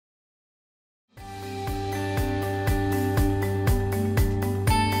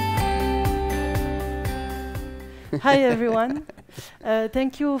Hi everyone.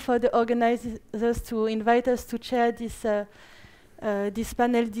 Thank you for the organizers to invite us to chair this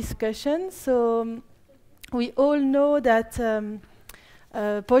panel discussion. So we all know that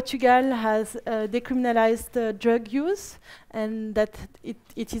Portugal has decriminalized drug use and that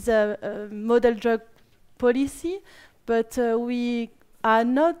it is a model drug policy, but we are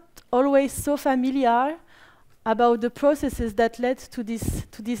not always so familiar about the processes that led to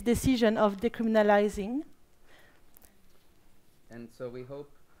this decision of decriminalizing. And so we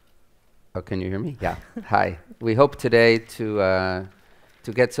hope. Oh, can you hear me? Yeah. Hi. We hope today to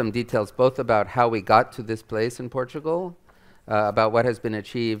get some details both about how we got to this place in Portugal, about what has been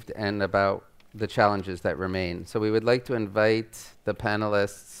achieved, and about the challenges that remain. So we would like to invite the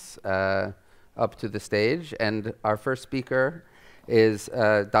panelists up to the stage, and our first speaker is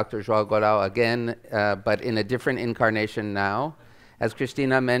Dr. João Gorau again, but in a different incarnation now. As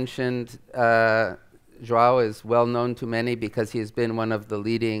Cristina mentioned, João is well known to many because he has been one of the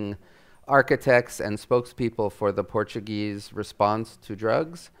leading architects and spokespeople for the Portuguese response to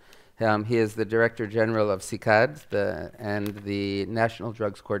drugs. He is the Director General of CICAD and the National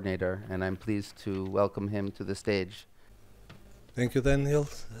Drugs Coordinator, and I'm pleased to welcome him to the stage. Thank you, Daniel.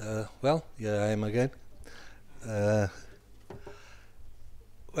 Well, here I am again.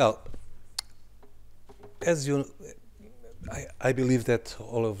 Well, as you, I believe that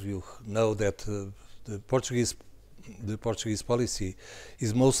all of you know that the Portuguese policy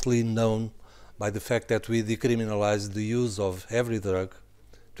is mostly known by the fact that we decriminalized the use of every drug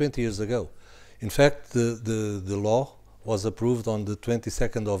 20 years ago. In fact, the law was approved on the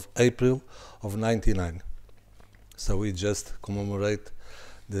 22nd of April of '99. So we just commemorate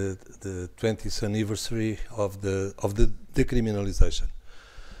the 20th anniversary of the decriminalization.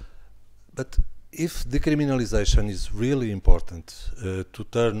 But if decriminalization is really important to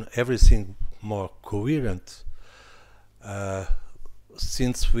turn everything more coherent,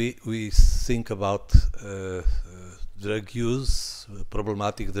 since we think about drug use,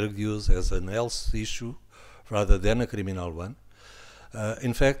 problematic drug use, as an health issue rather than a criminal one,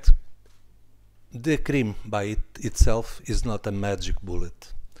 in fact, decrim by itself is not a magic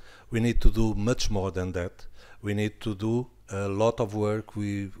bullet. We need to do much more than that. We need to do a lot of work.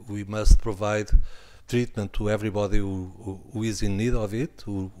 We must provide treatment to everybody who is in need of it,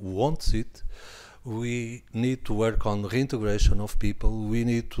 who wants it. We need to work on reintegration of people. We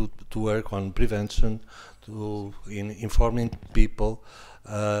need to work on prevention, in informing people.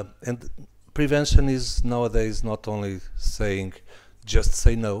 And prevention is nowadays not only saying just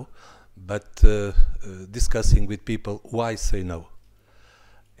say no, but discussing with people why say no.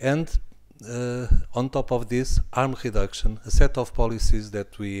 And on top of this, harm reduction, a set of policies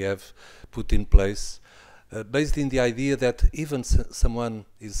that we have put in place based in the idea that even someone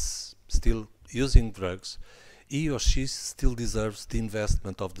is still using drugs, he or she still deserves the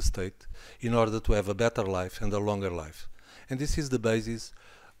investment of the state in order to have a better life and a longer life. And this is the basis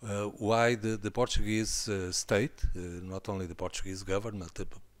why the Portuguese state, not only the Portuguese government, the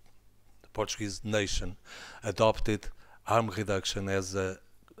Portuguese nation, adopted harm reduction as a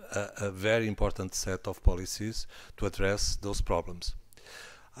very important set of policies to address those problems.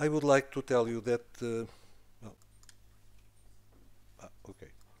 I would like to tell you that, okay.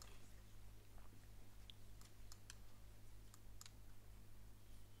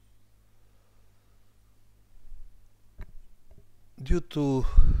 Due to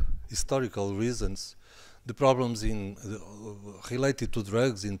historical reasons, the problems related to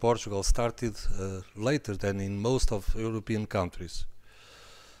drugs in Portugal started later than in most of European countries.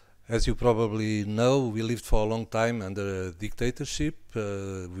 As you probably know, we lived for a long time under a dictatorship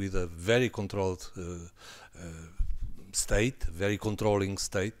with a very controlled state, very controlling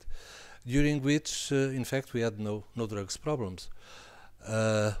state, during which, in fact, we had no drugs problems.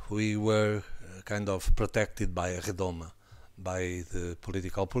 We were kind of protected by a redoma, by the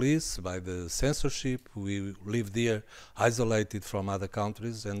political police, by the censorship. We lived here isolated from other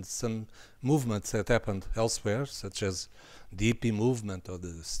countries, and some movements that happened elsewhere, such as the hippie movement or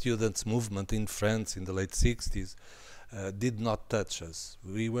the students' movement in France in the late 60s, did not touch us.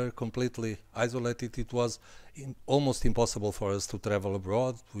 We were completely isolated. It was almost impossible for us to travel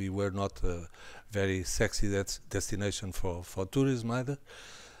abroad. We were not a very sexy destination for tourism either.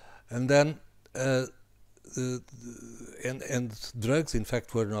 And then and drugs, in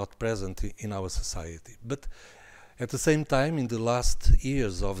fact, were not present in our society. But at the same time, in the last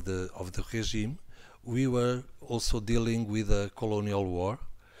years of the regime, we were also dealing with a colonial war,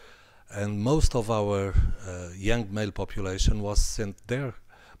 and most of our young male population was sent there,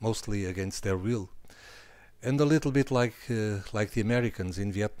 mostly against their will. And a little bit like the Americans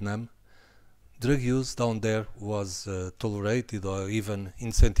in Vietnam, drug use down there was tolerated or even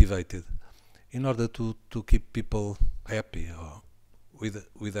incentivized in order to keep people happy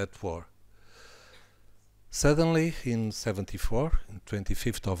with that war. Suddenly, in 74, on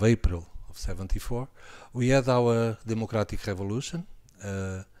 25th of April of 74, we had our democratic revolution,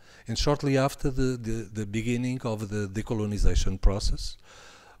 and shortly after the beginning of the decolonization process,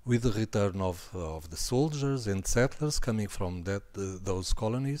 with the return of the soldiers and settlers coming from those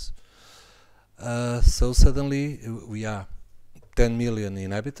colonies. So suddenly we are 10 million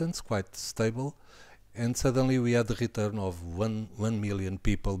inhabitants, quite stable, and suddenly we had the return of 1 million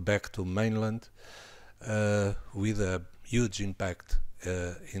people back to mainland, with a huge impact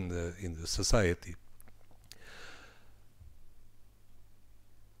in the society.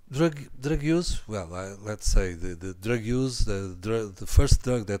 Drug use, well, let's say the drug use, the first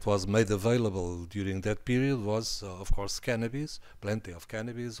drug that was made available during that period was, of course, cannabis, plenty of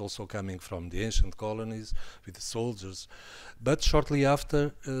cannabis, also coming from the ancient colonies with the soldiers. But shortly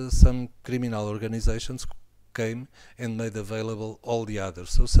after, some criminal organizations came and made available all the others.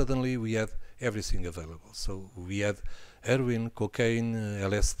 So suddenly we had everything available. So we had heroin, cocaine,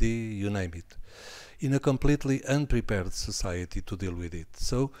 LSD, you name it, in a completely unprepared society to deal with it.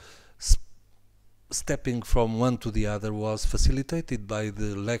 So stepping from one to the other was facilitated by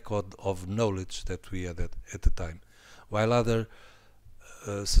the lack of knowledge that we had at the time. While other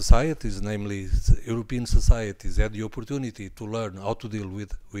societies, namely European societies, had the opportunity to learn how to deal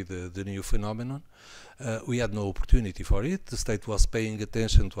with the new phenomenon, we had no opportunity for it. The state was paying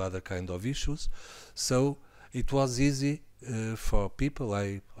attention to other kind of issues, so it was easy for people.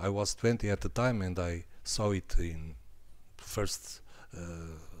 I was 20 at the time, and I saw it in first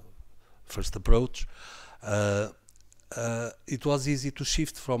approach. It was easy to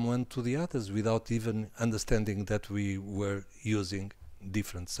shift from one to the others without even understanding that we were using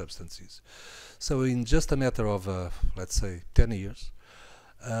different substances. So in just a matter of, let's say, 10 years,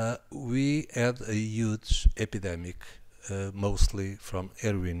 we had a huge epidemic, mostly from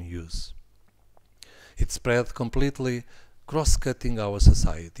heroin use. It spread completely, cross-cutting our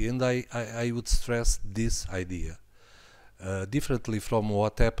society, and I would stress this idea. Differently from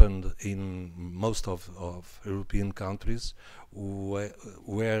what happened in most of European countries,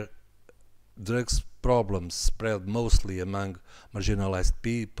 where drugs problems spread mostly among marginalized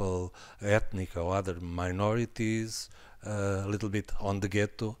people, ethnic or other minorities, a little bit on the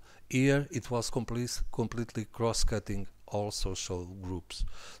ghetto. Here it was completely cross-cutting all social groups.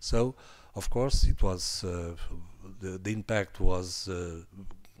 So, of course, it was the impact was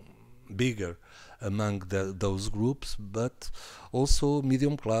bigger among those groups, but also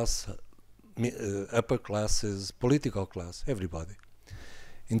medium class, upper classes, political class, everybody.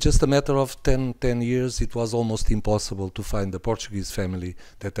 In just a matter of 10 years, it was almost impossible to find a Portuguese family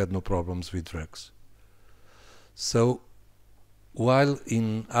that had no problems with drugs. So, while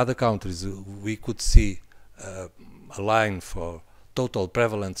in other countries we could see a line for total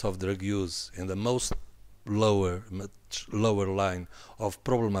prevalence of drug use and the much lower line of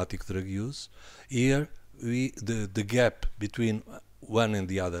problematic drug use, here the gap between one and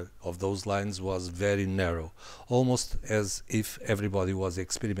the other of those lines was very narrow, almost as if everybody was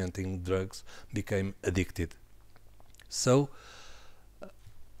experimenting drugs became addicted. So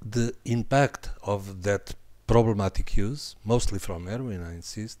the impact of that problematic use, mostly from heroin, I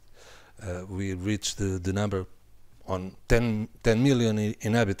insist, we reached the number on 10 million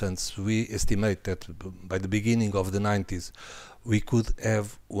inhabitants. We estimate that by the beginning of the 90s we could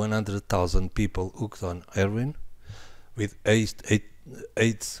have 100,000 people hooked on heroin, with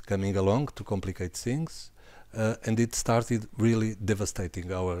AIDS coming along to complicate things, and it started really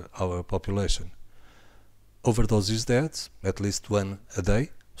devastating our population. Overdoses deaths, at least one a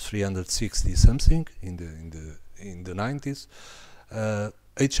day, 360 something in the 90s.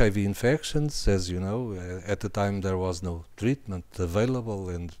 HIV infections, as you know, at the time there was no treatment available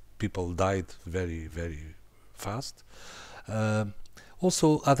and people died very, very fast.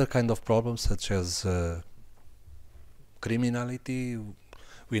 Also other kind of problems such as criminality.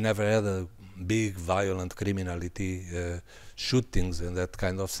 We never had a big violent criminality, shootings and that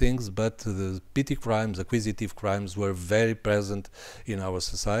kind of things, but the petty crimes, acquisitive crimes were very present in our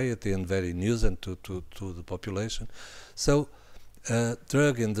society and very nuisance to the population. So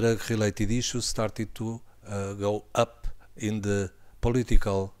drug and drug-related issues started to go up in the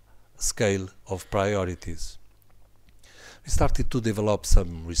political scale of priorities. We started to develop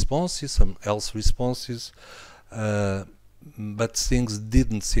some responses, some health responses, but things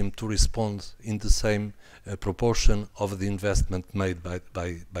didn't seem to respond in the same proportion of the investment made by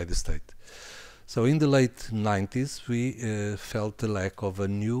the state. So in the late 90s, we felt the lack of a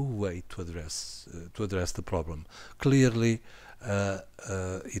new way to address the problem. Clearly,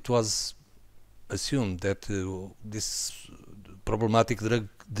 it was assumed that this problematic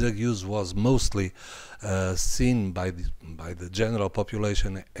drug use was mostly seen by the general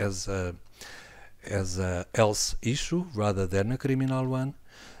population as a health issue rather than a criminal one.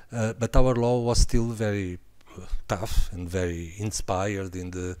 But our law was still very tough and very inspired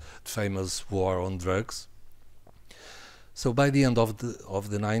in the famous war on drugs. So by the end of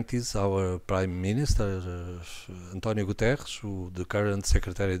the 90s, our Prime Minister, António Guterres, the current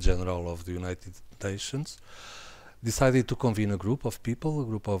Secretary General of the United Nations, decided to convene a group of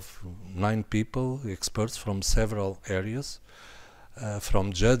 9 people, experts from several areas,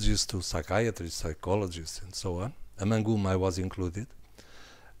 from judges to psychiatrists, psychologists, and so on, among whom I was included.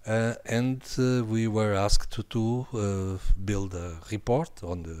 And we were asked to build a report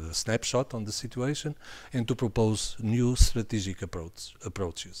on the snapshot on the situation and to propose new strategic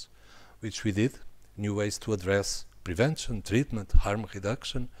approaches, which we did, new ways to address prevention, treatment, harm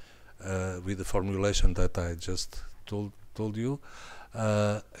reduction, with the formulation that I just told you,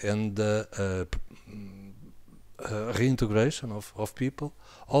 and reintegration of people,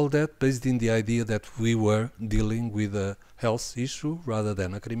 all that based in the idea that we were dealing with a health issue rather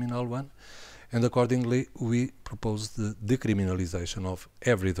than a criminal one, and accordingly we proposed the decriminalization of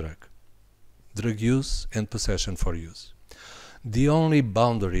every drug use and possession for use. The only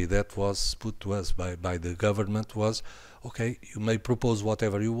boundary that was put to us by the government was, okay, you may propose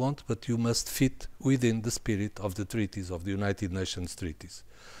whatever you want, but you must fit within the spirit of the treaties, of the United Nations treaties.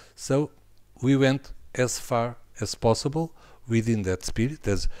 So we went as far as possible within that spirit.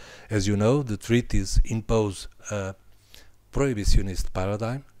 As you know, the treaties impose a prohibitionist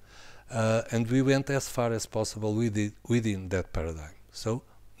paradigm, and we went as far as possible within that paradigm. So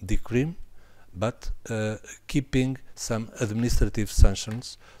decrim, but keeping some administrative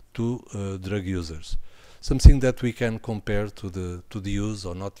sanctions to drug users. Something that we can compare to the use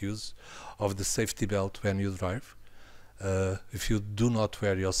or not use of the safety belt when you drive. If you do not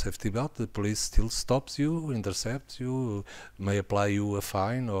wear your safety belt, the police still stops you, intercepts you, may apply you a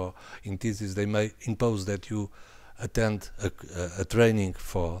fine, or in thesis they may impose that you attend a training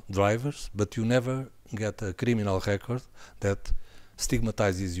for drivers, but you never get a criminal record that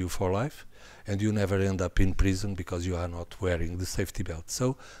stigmatizes you for life, and you never end up in prison because you are not wearing the safety belt.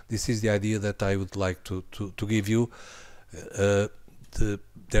 So this is the idea that I would like to give you. There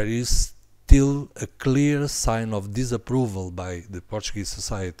is still a clear sign of disapproval by the Portuguese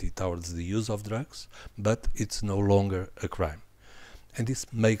society towards the use of drugs, but it's no longer a crime. And this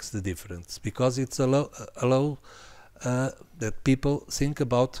makes the difference, because it's allow that people think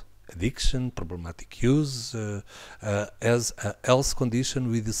about addiction, problematic use, as a health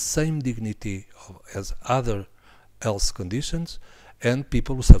condition with the same dignity as other health conditions, and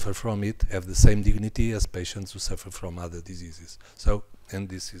people who suffer from it have the same dignity as patients who suffer from other diseases. So, and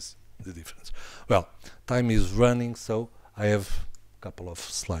this is the difference. Well, time is running, so I have a couple of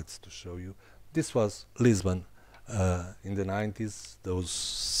slides to show you. This was Lisbon in the 90s, those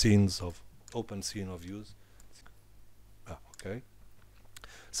scenes of open scene of use. Okay.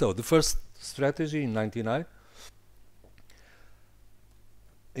 So the first strategy in '99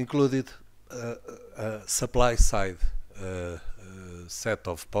 included a supply side set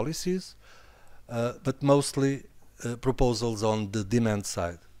of policies, but mostly proposals on the demand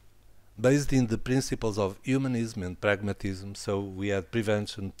side, based in the principles of humanism and pragmatism. So we had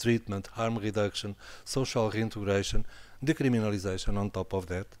prevention, treatment, harm reduction, social reintegration, decriminalization on top of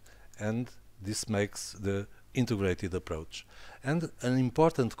that, and this makes the integrated approach. And an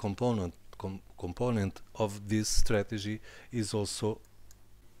important component of this strategy is also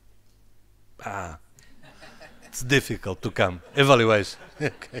it's difficult to come evaluation.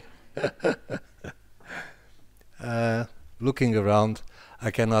 Okay. Looking around,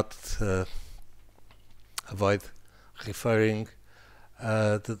 I cannot avoid referring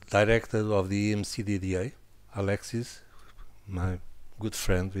the director of the EMCDDA, Alexis, my good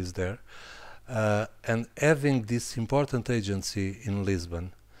friend, is there. And having this important agency in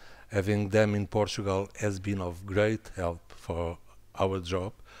Lisbon, having them in Portugal, has been of great help for our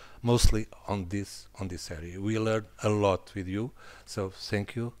job, mostly on this area. We learned a lot with you, so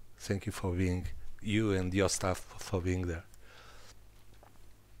thank you for being, you and your staff for being there.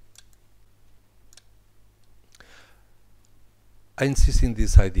 I insist in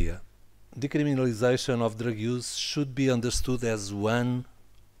this idea. Decriminalization of drug use should be understood as one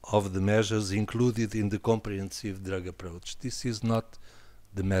of the measures included in the comprehensive drug approach. This is not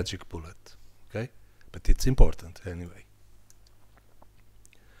the magic bullet, okay? But it's important anyway.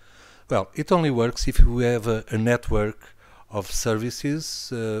 Well, it only works if we have a network of services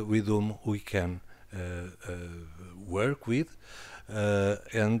with whom we can work with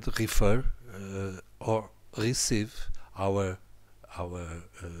and refer or receive our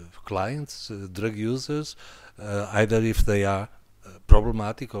clients, drug users, either if they are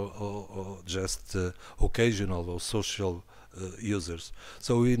problematic or just occasional or social users.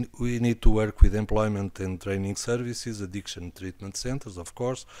 So we need to work with employment and training services, addiction treatment centers, of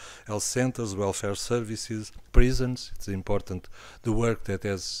course, health centers, welfare services, prisons. It's important the work that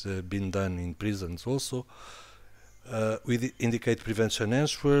has been done in prisons also. We indicate prevention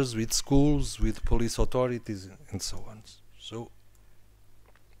answers with schools, with police authorities, and so on. So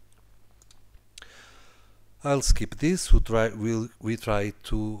I'll skip this. We try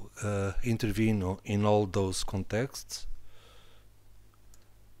to intervene in all those contexts.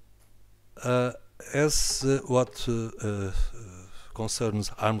 As what concerns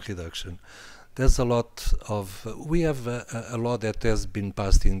harm reduction, there's a lot of we have a law that has been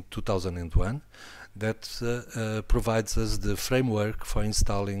passed in 2001 that provides us the framework for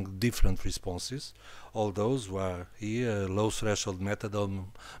installing different responses. All those who are here, low threshold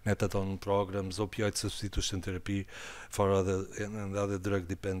methadone programs, opioid substitution therapy for other drug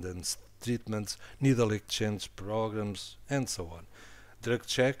dependence treatments, needle exchange programs, and so on. Drug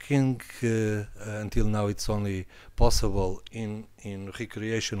checking, until now it's only possible in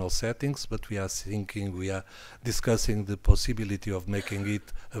recreational settings, but we are discussing the possibility of making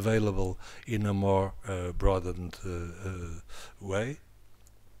it available in a more broadened way.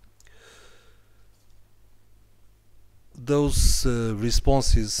 Those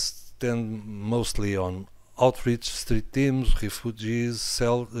responses tend mostly on outreach, street teams, refugees,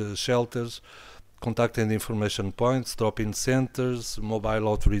 shelters, contact and information points, drop-in centers, mobile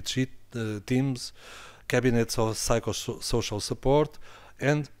outreach teams, cabinets of psychosocial support,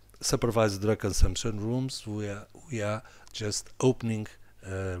 and supervised drug consumption rooms. We are just opening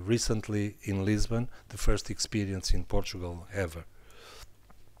recently in Lisbon, the first experience in Portugal ever.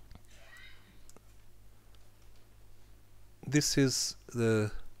 This is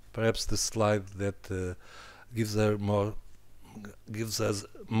perhaps the slide that gives us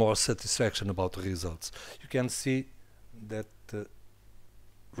more satisfaction about the results. You can see that the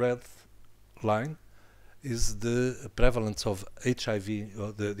red line is the prevalence of HIV,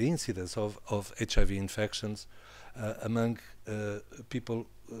 or the incidence of HIV infections among people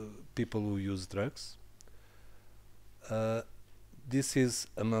who use drugs. This is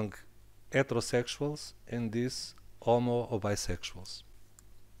among heterosexuals, and this homo or bisexuals.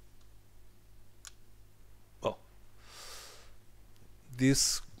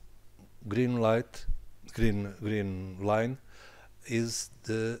 This green line is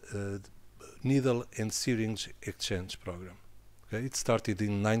the needle and syringe exchange program. Okay, it started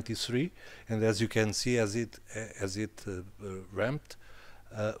in '93, and as you can see, as it ramped,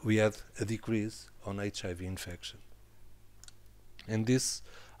 we had a decrease on HIV infection. And these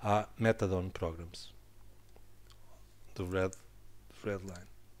are methadone programs. The red line.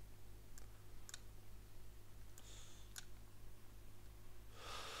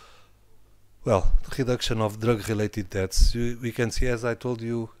 Well, the reduction of drug-related deaths. We can see, as I told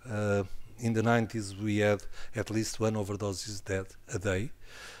you, in the 90s we had at least one overdose death a day,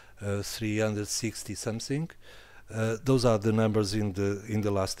 360 something. Those are the numbers in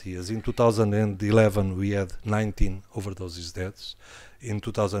the last years. In 2011 we had 19 overdoses deaths. In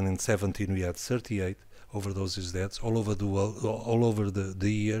 2017 we had 38 overdoses deaths all over the world, all over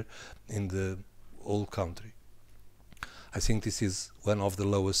the year in the whole country. I think this is one of the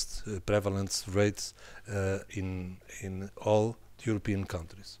lowest prevalence rates in all European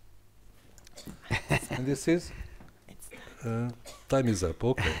countries. And this is time is up.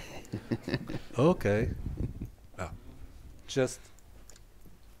 Okay. Okay. Just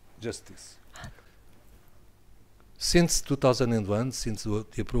this. Since 2001, since the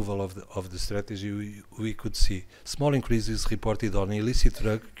approval of the strategy, we could see small increases reported on illicit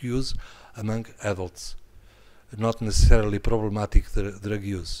drug use among adults, not necessarily problematic drug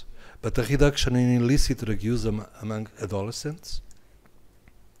use, but a reduction in illicit drug use among adolescents,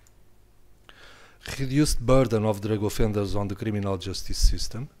 reduced burden of drug offenders on the criminal justice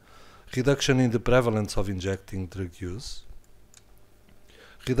system, reduction in the prevalence of injecting drug use,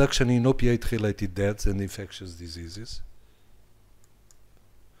 reduction in opiate-related deaths and infectious diseases,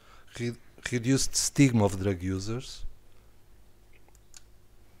 reduced stigma of drug users,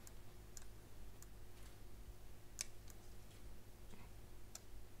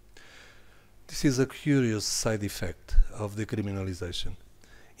 this is a curious side effect of decriminalization.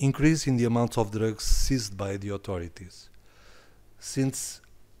 Increase in the amount of drugs seized by the authorities. Since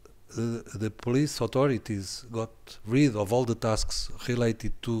the police authorities got rid of all the tasks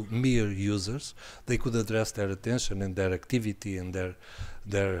related to mere users, they could address their attention and their activity and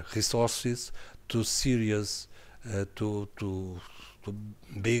their resources to serious, to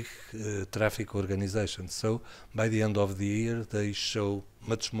big traffic organizations. So by the end of the year, they show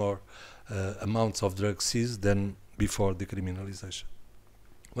much more amounts of drugs seized than before decriminalization.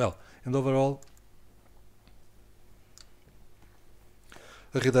 Well, and overall,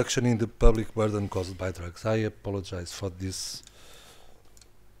 a reduction in the public burden caused by drugs. I apologize for this,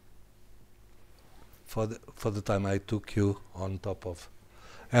 for the time I took you on top of,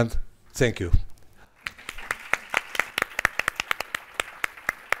 and thank you.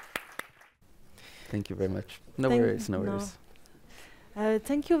 Thank you very much. No worries, no worries.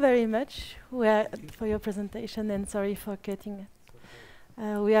 Thank you very much for your presentation, and sorry for cutting.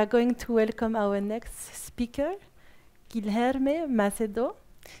 We are going to welcome our next speaker, Guilherme Macedo.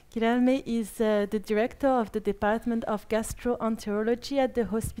 Guilherme is the director of the Department of Gastroenterology at the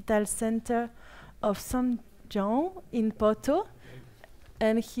Hospital Center of São João in Porto,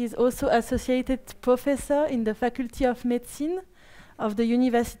 and he is also associated professor in the Faculty of Medicine of the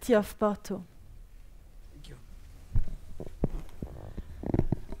University of Porto. Thank you.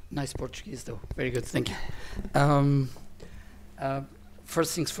 Nice Portuguese, though. Very good. Thank you.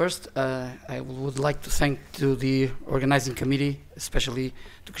 First things first, I would like to thank to the organizing committee, especially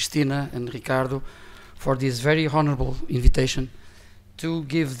to Cristina and Ricardo, for this very honorable invitation to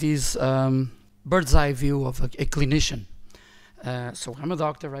give this bird's eye view of a clinician. So I'm a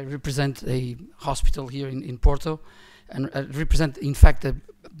doctor. I represent a hospital here in Porto, and I represent, in fact, a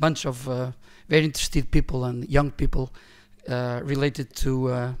bunch of very interested people and young people related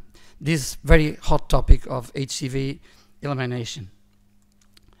to this very hot topic of HCV elimination.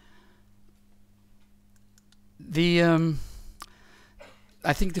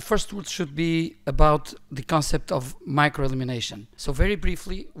 I think the first word should be about the concept of microelimination. So very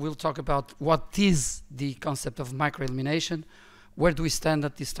briefly, we'll talk about what is the concept of microelimination, where do we stand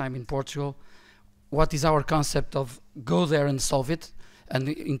at this time in Portugal, what is our concept of go there and solve it, and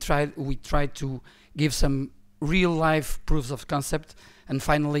we try to give some real life proofs of concept, and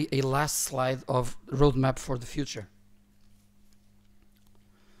finally a last slide of roadmap for the future.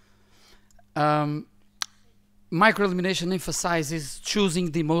 Microelimination emphasizes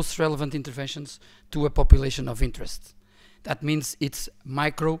choosing the most relevant interventions to a population of interest. That means it's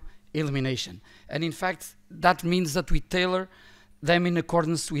microelimination. And in fact, that means that we tailor them in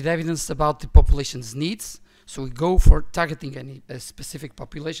accordance with evidence about the population's needs. So we go for targeting a specific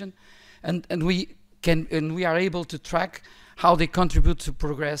population, and we are able to track how they contribute to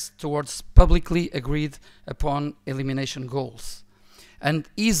progress towards publicly agreed upon elimination goals. And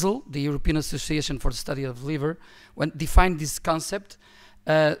EASL, the European Association for the Study of Liver, defined this concept,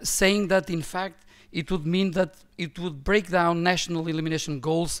 saying that in fact it would mean that it would break down national elimination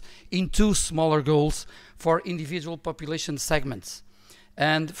goals into smaller goals for individual population segments,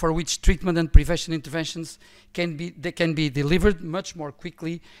 and for which treatment and prevention interventions can be delivered much more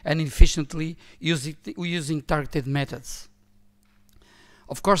quickly and efficiently using targeted methods.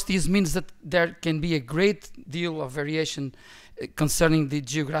 Of course, this means that there can be a great deal of variation concerning the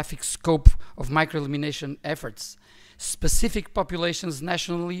geographic scope of microelimination efforts. Specific populations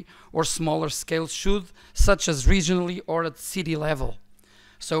nationally or smaller scale should, such as regionally or at city level.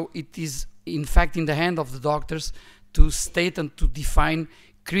 So it is in fact in the hand of the doctors to state and to define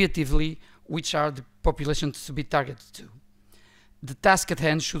creatively which are the populations to be targeted to. The task at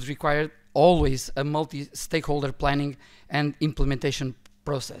hand should require always a multi-stakeholder planning and implementation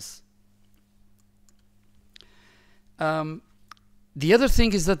process. The other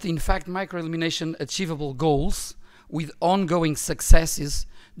thing is that in fact microelimination achievable goals with ongoing successes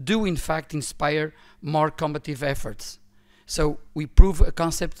do in fact inspire more combative efforts. So we prove a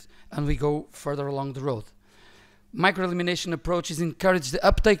concept and we go further along the road. Microelimination approaches encourage the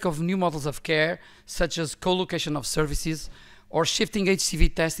uptake of new models of care, such as co-location of services, or shifting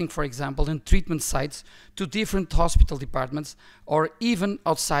HCV testing, for example, and treatment sites to different hospital departments, or even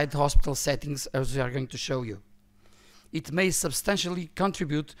outside hospital settings, as we are going to show you. It may substantially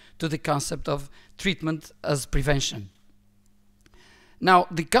contribute to the concept of treatment as prevention. Now,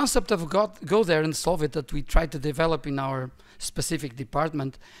 the concept of go there and solve it that we try to develop in our specific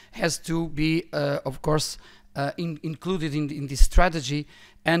department has to be, of course, included in this strategy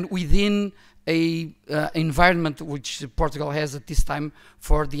and within a environment which Portugal has at this time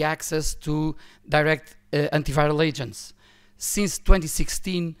for the access to direct antiviral agents. Since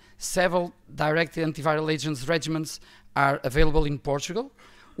 2016, several direct antiviral agents regimens are available in Portugal,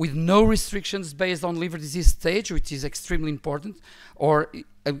 with no restrictions based on liver disease stage, which is extremely important, or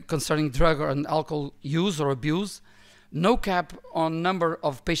concerning drug or alcohol use or abuse. No cap on number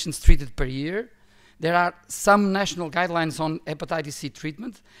of patients treated per year. There are some national guidelines on hepatitis C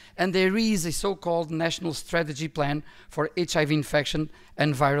treatment, and there is a so-called national strategy plan for HIV infection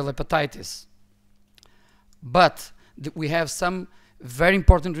and viral hepatitis. But we have some very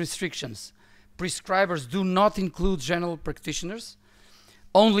important restrictions. Prescribers do not include general practitioners.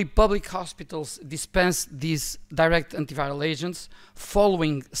 Only public hospitals dispense these direct antiviral agents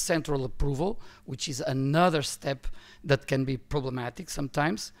following central approval, which is another step that can be problematic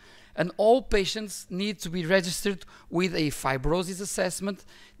sometimes. And all patients need to be registered with a fibrosis assessment,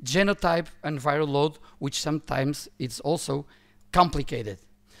 genotype, and viral load, which sometimes is also complicated.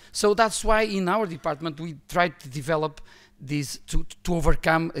 So that's why in our department we try to develop these to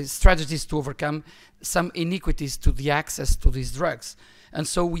overcome strategies to overcome some inequities to the access to these drugs. And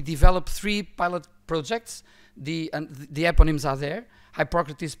so we developed 3 pilot projects. The eponyms are there: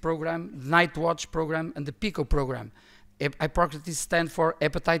 Hippocrates program, Night Watch program, and the PICO program. Hippocrates stands for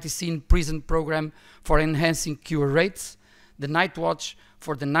Hepatitis C in Prison Program for Enhancing Cure Rates. The Night Watch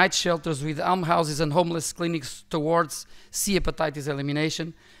for the night shelters with almhouses and homeless clinics towards C hepatitis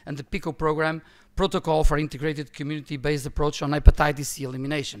elimination. And the PICO program, Protocol for Integrated Community-Based Approach on Hepatitis C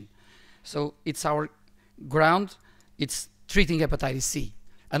Elimination. So it's our ground, it's treating hepatitis C.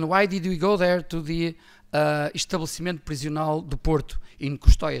 And why did we go there to the Estabelecimento Prisional do Porto in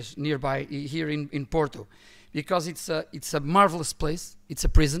Custóias, nearby here in Porto? Because it's a marvelous place, it's a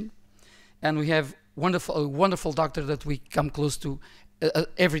prison, and we have a wonderful doctor that we come close to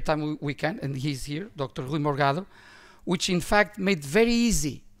every time we can, and he's here, Dr. Rui Morgado, which in fact made very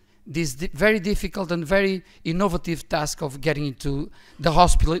easy this very difficult and very innovative task of getting into the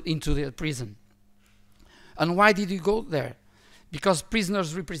hospital, into the prison. And why did we go there? Because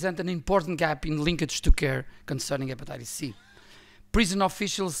prisoners represent an important gap in linkage to care concerning hepatitis C. Prison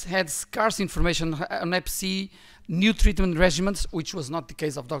officials had scarce information on Hep C, new treatment regimens, which was not the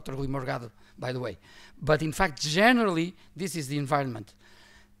case of Dr. Rui Morgado, by the way. But in fact, generally, this is the environment.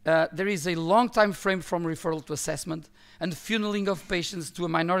 There is a long time frame from referral to assessment, and funneling of patients to a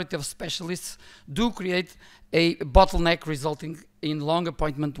minority of specialists do create a bottleneck resulting in long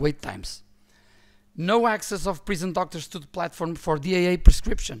appointment wait times. No access of prison doctors to the platform for DAA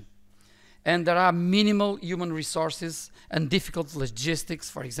prescription. And there are minimal human resources and difficult logistics,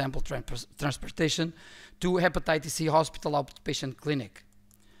 for example, transportation to hepatitis C hospital outpatient clinic.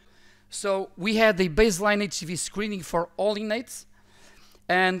 So we had a baseline HCV screening for all inmates,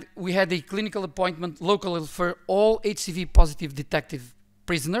 and we had a clinical appointment locally for all HCV positive detected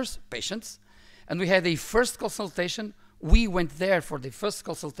prisoners, patients, and we had a first consultation. We went there for the first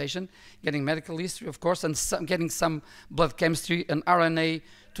consultation, getting medical history, of course, and getting some blood chemistry and RNA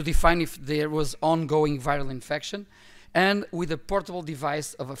to define if there was ongoing viral infection. And with a portable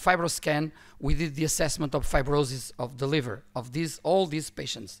device of a fibroscan, we did the assessment of fibrosis of the liver of all these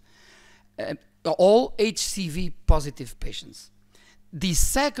patients, all HCV positive patients. The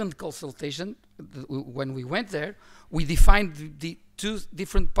second consultation, when we went there, we defined the 2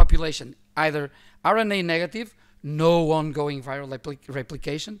 different populations, either RNA negative, no ongoing viral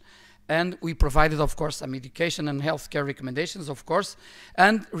replication, and we provided, of course, some education and healthcare recommendations, of course,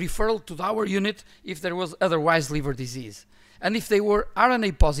 and referral to our unit if there was otherwise liver disease. And if they were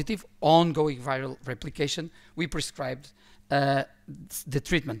RNA positive, ongoing viral replication, we prescribed the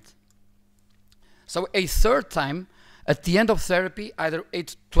treatment. So a third time, at the end of therapy, either 8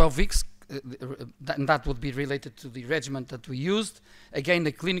 to 12 weeks, and that would be related to the regimen that we used, again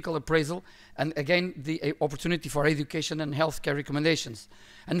the clinical appraisal, and again the opportunity for education and healthcare recommendations.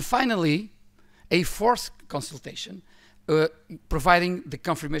 And finally, a 4th consultation, providing the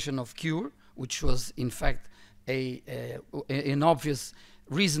confirmation of cure, which was in fact an obvious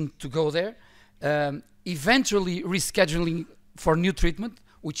reason to go there, eventually rescheduling for new treatment,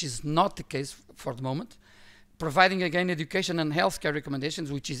 which is not the case for the moment, providing again education and healthcare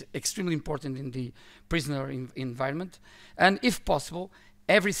recommendations, which is extremely important in the prisoner environment, and if possible,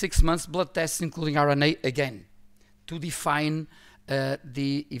 every 6 months blood tests including RNA again to define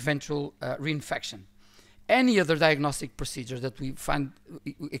the eventual reinfection. Any other diagnostic procedure that we find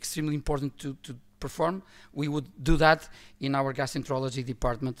extremely important to perform, we would do that in our gastroenterology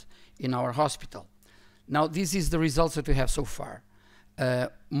department in our hospital. Now, this is the results that we have so far.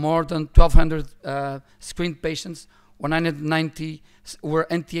 More than 1,200 screened patients, 190 were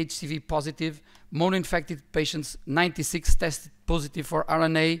anti-HCV positive, mono-infected patients, 96 tested positive for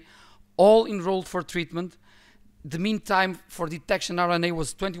RNA, all enrolled for treatment. The mean time for detection RNA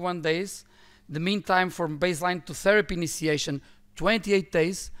was 21 days. The mean time from baseline to therapy initiation, 28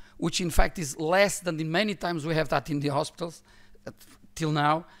 days, which in fact is less than the many times we have that in the hospitals till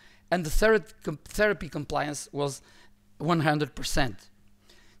now, and the therapy compliance was 100%.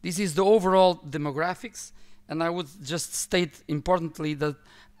 This is the overall demographics, and I would just state importantly that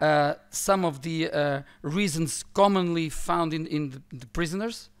some of the reasons commonly found in the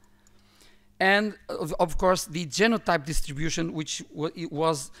prisoners, and of course the genotype distribution, which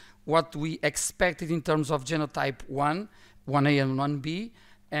was what we expected in terms of genotype 1, 1A and 1B,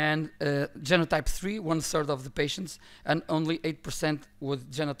 and genotype 3, 1/3 of the patients, and only 8%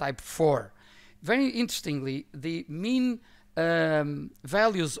 with genotype 4. Very interestingly, the mean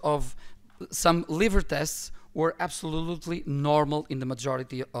values of some liver tests were absolutely normal in the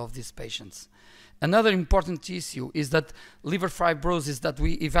majority of these patients. Another important issue is that liver fibrosis that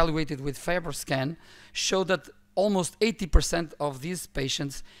we evaluated with FibroScan showed that almost 80% of these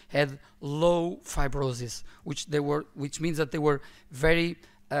patients had low fibrosis, which means that they were very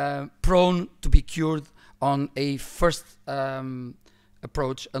prone to be cured on a first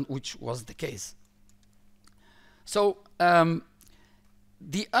approach, and which was the case. So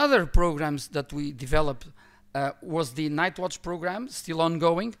the other programs that we developed was the Night Watch program, still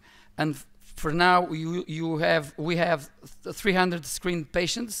ongoing, and for now we have 300 screened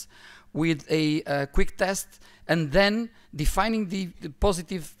patients with a quick test, and then defining the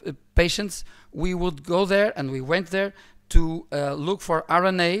positive patients, we would go there, and we went there to look for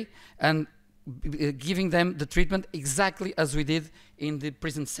RNA and giving them the treatment exactly as we did in the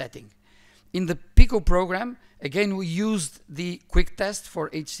prison setting. In the PICO program, again, we used the quick test for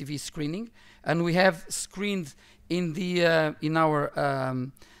HCV screening, and we have screened in the in our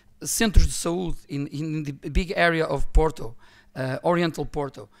Centro de Saúde in the big area of Porto, Oriental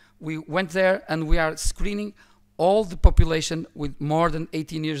Porto. We went there and we are screening all the population with more than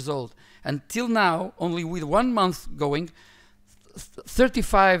 18 years old. Until now, only with 1 month going,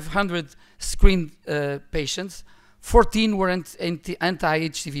 3,500 screened patients, 14 were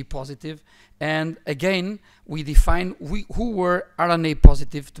anti-HCV positive, and again, we define who were RNA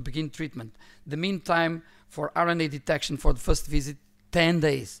positive to begin treatment. The mean time for RNA detection for the first visit, 10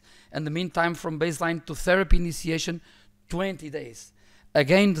 days, and the mean time from baseline to therapy initiation, 20 days.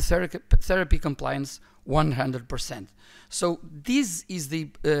 Again, the therapy compliance, 100%. So this is the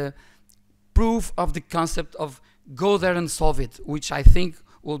proof of the concept of go there and solve it, which I think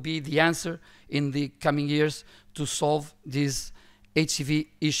will be the answer in the coming years to solve this HCV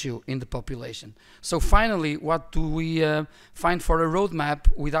issue in the population. So finally, what do we find for a roadmap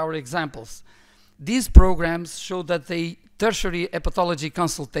with our examples? These programs show that the tertiary hepatology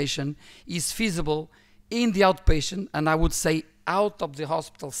consultation is feasible in the outpatient, and I would say out of the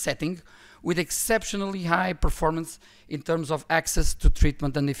hospital setting, with exceptionally high performance in terms of access to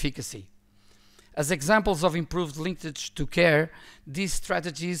treatment and efficacy. As examples of improved linkage to care, these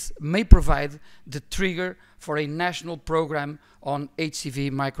strategies may provide the trigger for a national program on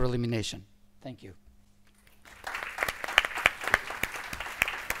HCV microelimination. Thank you.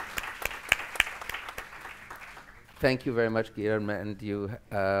 Thank you very much, Guilherme, and you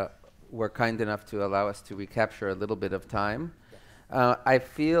were kind enough to allow us to recapture a little bit of time. I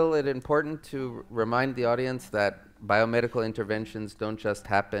feel it important to remind the audience that biomedical interventions don't just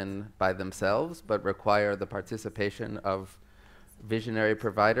happen by themselves, but require the participation of visionary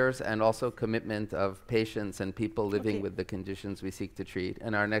providers and also commitment of patients and people living with the conditions we seek to treat.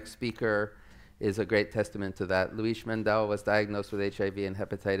 And our next speaker is a great testament to that. Luis Mendel was diagnosed with HIV and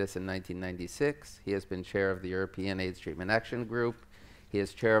hepatitis in 1996. He has been chair of the European AIDS Treatment Action Group. He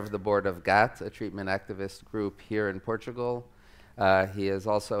is chair of the board of GAT, a treatment activist group here in Portugal. He is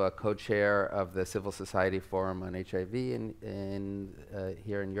also a co-chair of the Civil Society Forum on HIV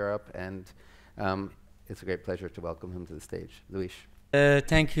here in Europe, and it's a great pleasure to welcome him to the stage. Luis.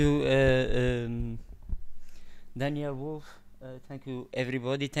 Thank you, Daniel Wolf. Thank you,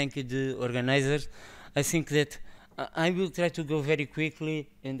 everybody. Thank you, the organizers. I think that I will try to go very quickly,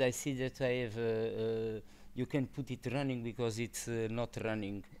 and I see that I have you can put it running because it's not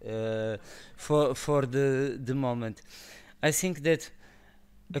running for the moment. I think that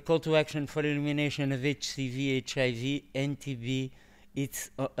a call to action for elimination of HCV, HIV, and TB,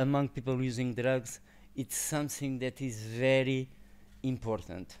 it's among people using drugs, it's something that is very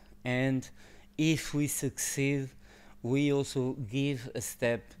important. And if we succeed, we also give a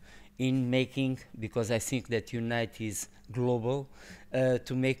step in making, because I think that Unite is global,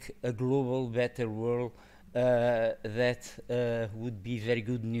 to make a global, better world that would be very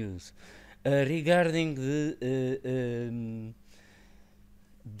good news. Regarding the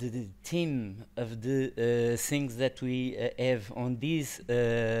theme of the things that we have on this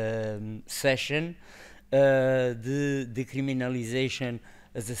session, the decriminalization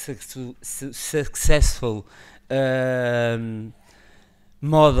as a successful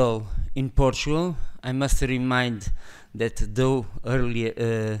model in Portugal. I must remind that though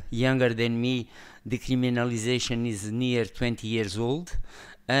younger than me, decriminalization is near 20 years old,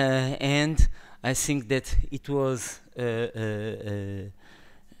 and I think that it was a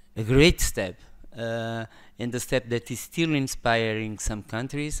great step, and a step that is still inspiring some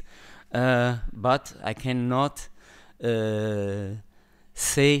countries, but I cannot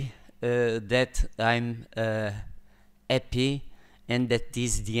say that I'm happy and that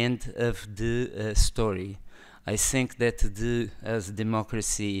this is the end of the story. I think that as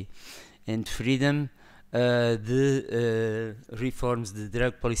democracy and freedom, the reforms, the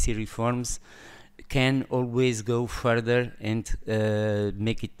drug policy reforms, can always go further and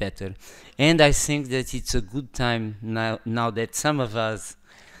make it better. And I think that it's a good time now that some of us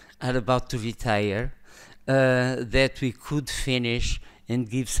are about to retire, that we could finish and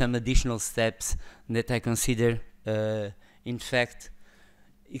give some additional steps that I consider in fact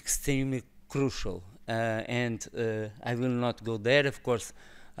extremely crucial, and I will not go there. Of course,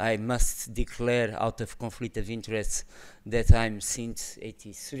 I must declare out of conflict of interest that I'm since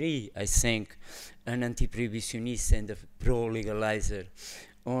 '83, I think, an anti-prohibitionist and a pro-legalizer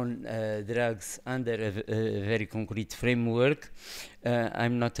on drugs under a very concrete framework.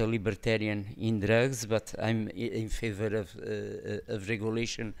 I'm not a libertarian in drugs, but I'm in favor of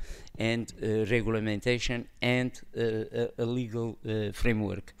regulation and regulation and a legal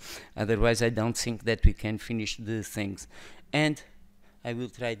framework. Otherwise, I don't think that we can finish the things. And I will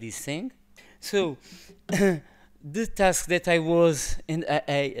try this thing. So, the task that I was, and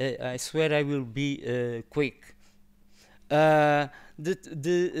I swear I will be quick. The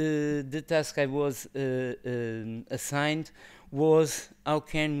task I was assigned was how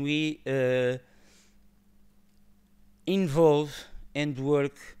can we involve and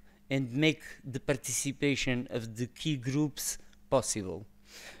work and make the participation of the key groups possible.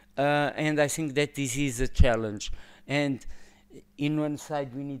 And I think that this is a challenge. And in one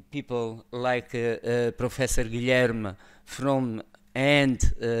side we need people like Professor Guilherme from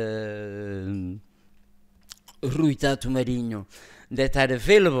Rui Tato Marinho that are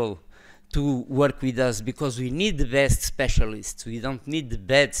available to work with us, because we need the best specialists. We don't need the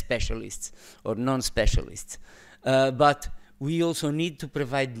bad specialists or non-specialists. But we also need to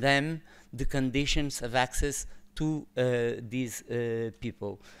provide them the conditions of access to these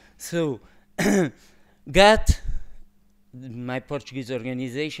people. So, GAT, my Portuguese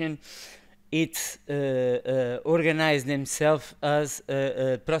organization, it's organized themselves as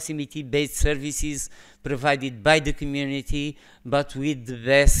proximity-based services provided by the community, but with the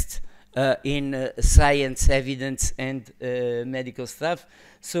best in science, evidence, and medical staff.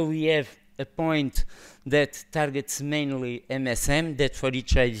 So we have a point that targets mainly MSM, that for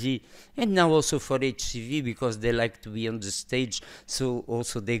HIV, and now also for HCV, because they like to be on the stage, so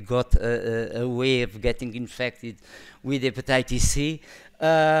also they got a way of getting infected with hepatitis C.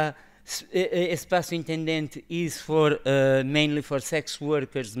 Espaço Intendente is for mainly for sex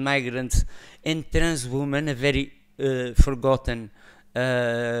workers, migrants, and trans women, a very forgotten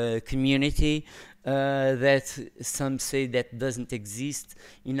community that some say that doesn't exist.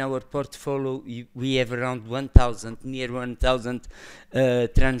 In our portfolio, we have around 1,000, near 1,000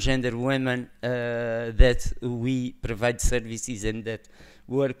 transgender women that we provide services and that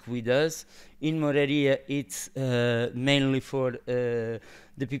work with us. In Moraria, it's mainly for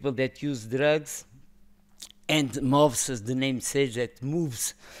the people that use drugs, and MOVS, as the name says, that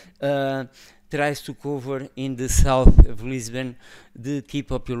moves, tries to cover in the south of Lisbon the key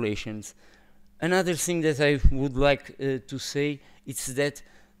populations. Another thing that I would like to say is that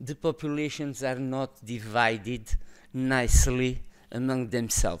the populations are not divided nicely among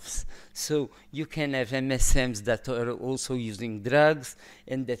themselves. So you can have MSMs that are also using drugs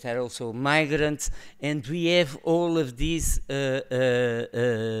and that are also migrants, and we have all of these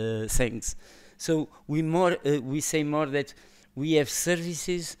things. So we say more that we have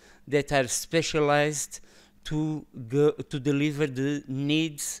services that are specialized to deliver the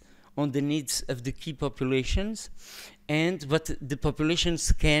needs on the needs of the key populations, but the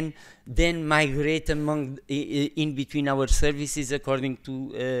populations can then migrate among in between our services according to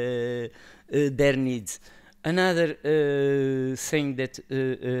their needs. Another thing that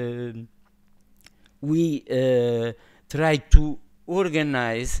we try to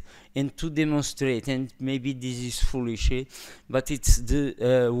organize and to demonstrate, and maybe this is foolish, but it's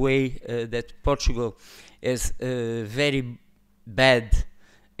the way that Portugal has very bad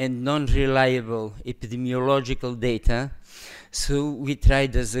and non-reliable epidemiological data. So we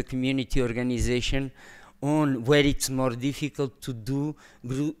tried as a community organization on where it's more difficult to do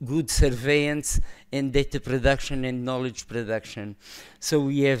good surveillance and data production and knowledge production. So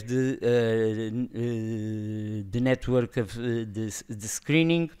we have the network of the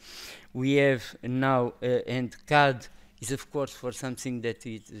screening. We have now, and CAD is of course for something that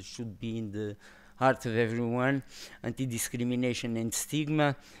it should be in the heart of everyone, anti-discrimination and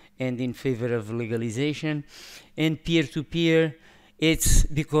stigma, and in favor of legalization. And peer-to-peer, it's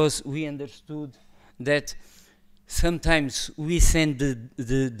because we understood that sometimes we send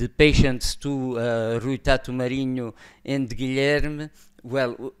the patients to Rui Tato Marinho and Guilherme.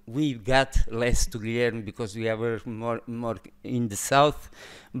 Well, we got less to Guilherme because we were more in the south,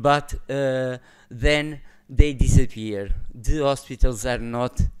 but then they disappear. The hospitals are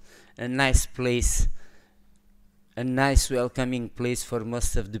not a nice place, a nice welcoming place for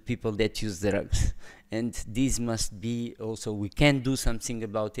most of the people that use drugs. And this must be also, we can do something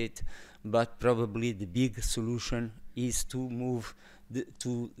about it, but probably the big solution is to move,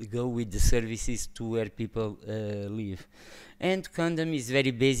 to go with the services to where people live. And condom is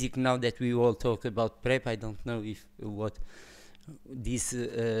very basic now that we all talk about PrEP. I don't know if what this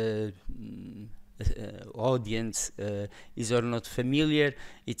audience is or not familiar.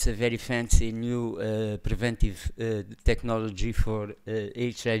 It's a very fancy new preventive technology for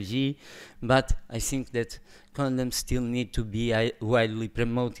HIV, but I think that condoms still need to be widely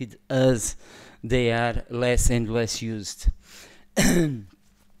promoted as they are less and less used. And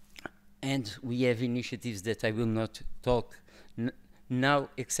we have initiatives that I will not talk now,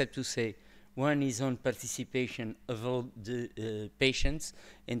 except to say one is on participation of all the patients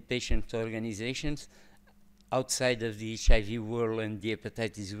and patient organizations outside of the HIV world and the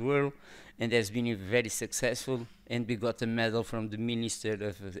hepatitis world, and has been very successful, and we got a medal from the Minister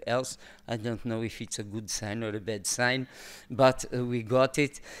of Health. I don't know if it's a good sign or a bad sign, but we got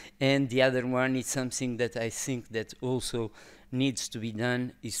it. And the other one is something that I think that also needs to be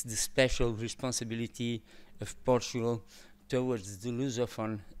done, is the special responsibility of Portugal towards the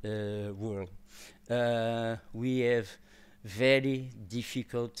Lusophone world. We have very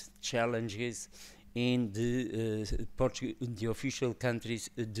difficult challenges in the official countries,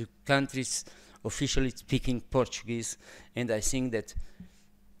 the countries officially speaking Portuguese, and I think that,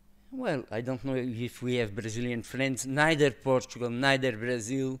 well, I don't know if we have Brazilian friends, neither Portugal, neither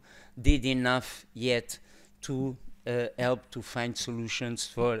Brazil did enough yet to help to find solutions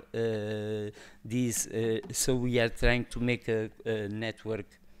for these. So we are trying to make a network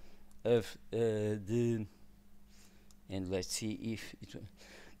of and let's see if it.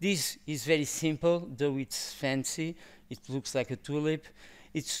 This is very simple, though it's fancy. It looks like a tulip.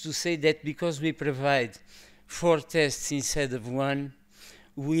 It's to say that because we provide 4 tests instead of 1,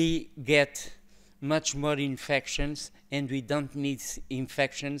 we get much more infections, and we don't need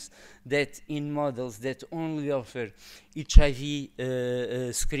infections that in models that only offer HIV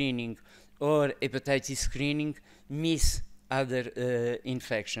screening or hepatitis screening miss other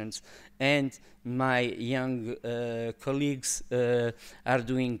infections. And my young colleagues are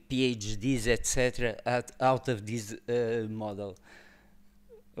doing PhDs, etc., out of this model.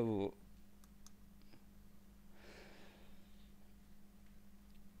 Oh.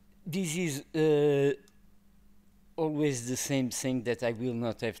 This is always the same thing that I will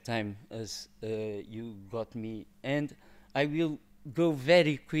not have time, as you got me, and I will go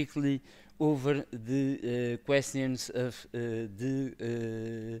very quickly over the questions of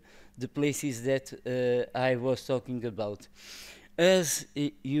the places that I was talking about. As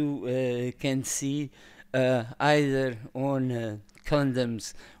you can see, either on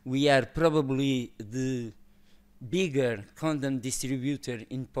condoms, we are probably the bigger condom distributor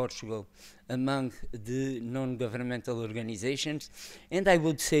in Portugal among the non-governmental organizations, and I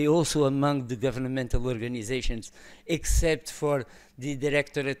would say also among the governmental organizations, except for the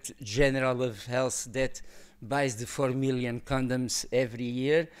Directorate General of Health that buys the 4 million condoms every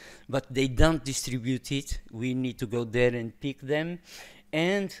year, but they don't distribute it. We need to go there and pick them.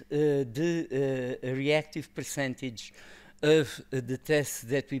 And the reactive percentage of the tests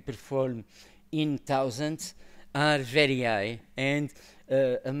that we perform in thousands are very high, and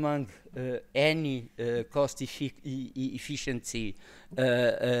among any cost efficiency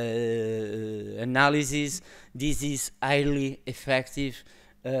analysis, this is highly effective.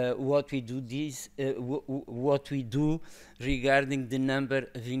 What we do regarding the number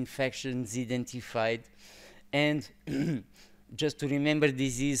of infections identified, and just to remember,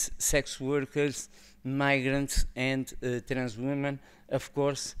 this is sex workers, migrants, and trans women. Of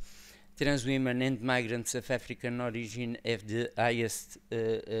course, trans women and migrants of African origin have the highest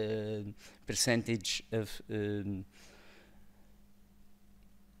percentage of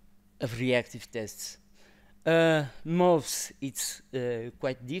reactive tests. MOVs, it's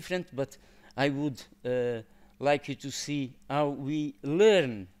quite different, but I would like you to see how we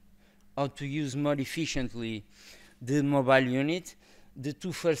learn how to use more efficiently the mobile unit. The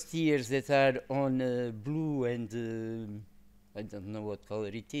two first years that are on blue and I don't know what color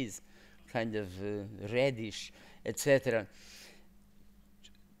it is, kind of reddish, etc.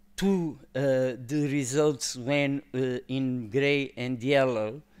 To the results when in gray and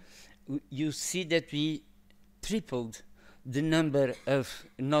yellow, you see that we tripled the number of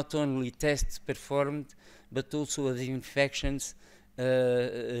not only tests performed, but also of infections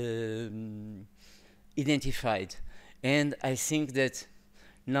identified. And I think that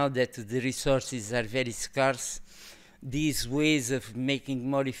now that the resources are very scarce, these ways of making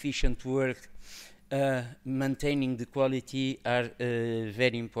more efficient work, maintaining the quality, are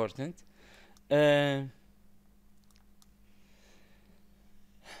very important. In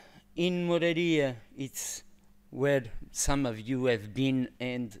Moraria, it's where some of you have been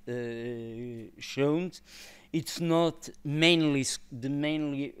and shown. It's not mainly the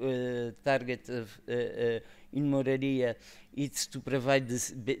mainly target of in Moraria. It's to provide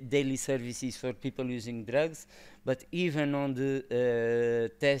this daily services for people using drugs, but even on the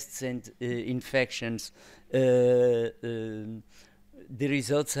tests and infections, the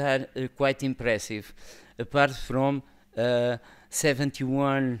results are quite impressive. Apart from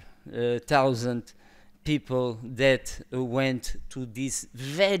 71,000 people that went to this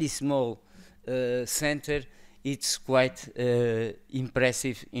very small center, it's quite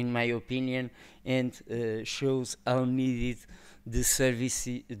impressive in my opinion, and shows how needed the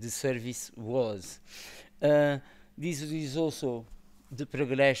service was. This is also the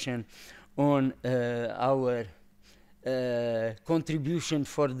progression on our contribution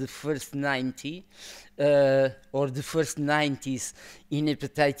for the first 90 or the first 90s in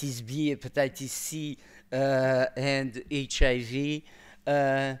hepatitis B, hepatitis C, and HIV,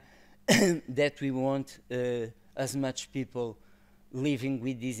 that we want as much people living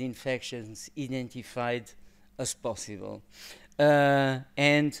with these infections identified as possible.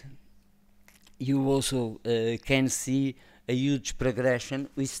 And you also can see a huge progression.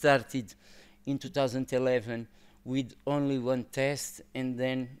 We started in 2011 with only one test, and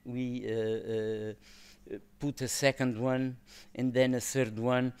then we put a second one and then a third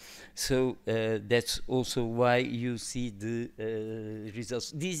one. So that's also why you see the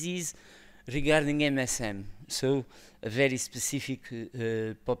results. This is regarding MSM, so a very specific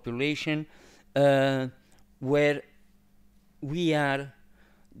population where we are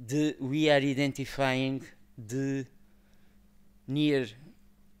identifying the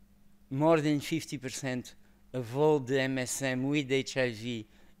more than 50% of all the MSM with HIV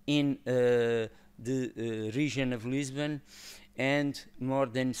in the region of Lisbon, and more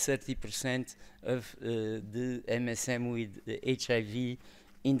than 30% of the MSM with HIV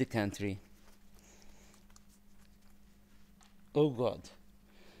in the country. Oh God.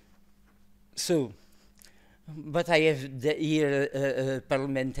 So, but I have here a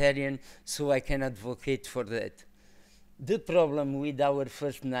parliamentarian, so I can advocate for that. The problem with our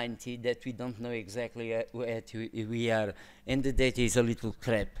first 90, that we don't know exactly where we are, and the data is a little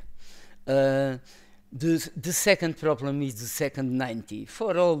crap. The second problem is the second 90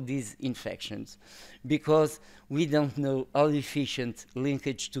 for all these infections, because we don't know how efficient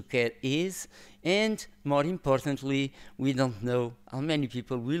linkage to care is, and more importantly, we don't know how many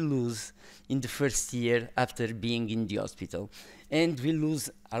people we lose in the first year after being in the hospital. And we lose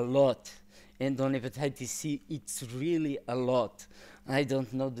a lot. And on hepatitis C, it's really a lot. I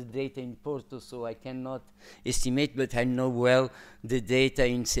don't know the data in Porto, so I cannot estimate, but I know well the data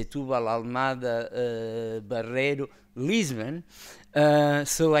in Setúbal, Almada, Barreiro, Lisbon.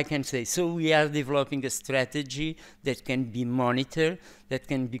 So I can say, so we are developing a strategy that can be monitored, that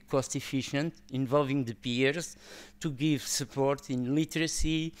can be cost efficient, involving the peers, to give support in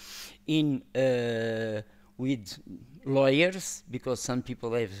literacy, in with lawyers, because some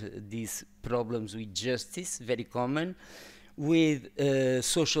people have these problems with justice, very common, with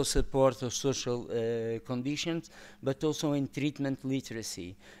social support or social conditions, but also in treatment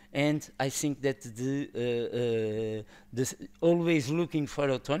literacy. And I think that the always looking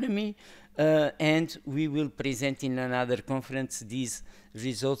for autonomy, and we will present in another conference these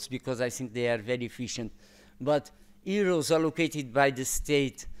results, because I think they are very efficient. But euros allocated by the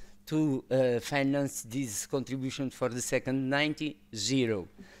state to finance this contribution for the second 90, 0.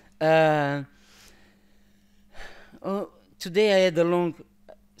 Today I had a long,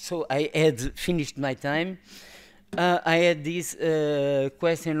 so I had finished my time. I had this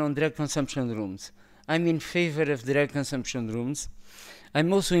question on drug consumption rooms. I'm in favor of drug consumption rooms.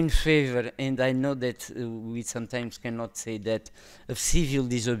 I'm also in favor, and I know that we sometimes cannot say that, of civil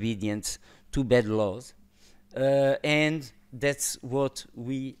disobedience to bad laws, and that's what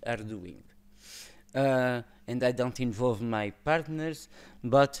we are doing. And I don't involve my partners,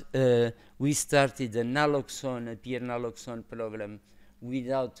 but we started a naloxone, a peer naloxone program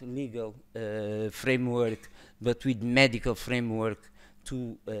without legal framework, but with medical framework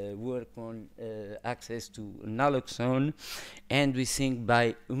to work on access to naloxone. And we think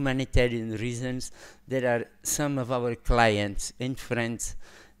by humanitarian reasons, there are some of our clients and friends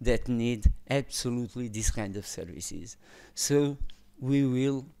that need absolutely this kind of services. So we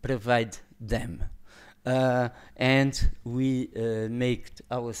will provide them. And we make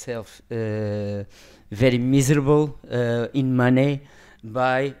ourselves very miserable in money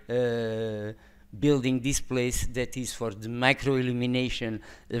by building this place that is for the micro-elimination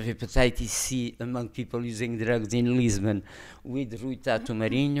of hepatitis C among people using drugs in Lisbon with Rui Tato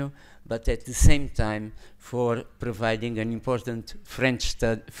Marinho, but at the same time for providing an important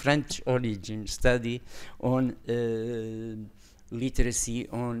French origin study on literacy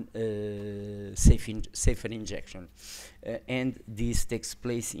on safer injection. And this takes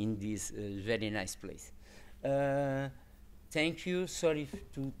place in this very nice place. Thank you. Sorry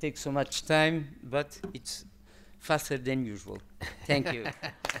to take so much time, but it's faster than usual. Thank you.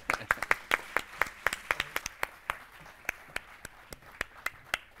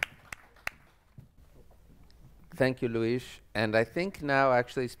 Thank you, Luis. And I think now,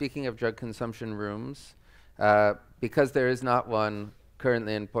 actually, speaking of drug consumption rooms, because there is not one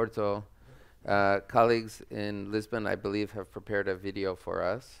currently in Porto, colleagues in Lisbon, I believe, have prepared a video for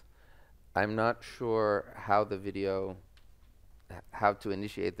us. I'm not sure how the video, how to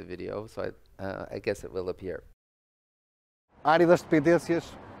initiate the video, so I guess it will appear. A área das dependências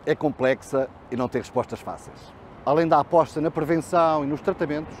é complexa e não tem respostas fáceis. Além da aposta na prevenção e nos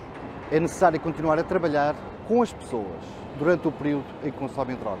tratamentos, é necessário continuar a trabalhar com as pessoas durante o período em que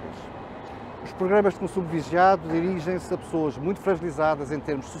consomem drogas. Os programas de consumo vigiado dirigem-se a pessoas muito fragilizadas em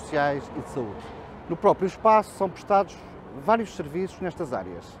termos sociais e de saúde. No próprio espaço são prestados vários serviços nestas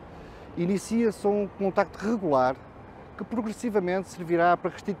áreas. Inicia-se um contacto regular que progressivamente servirá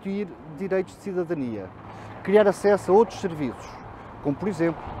para restituir direitos de cidadania, criar acesso a outros serviços, como por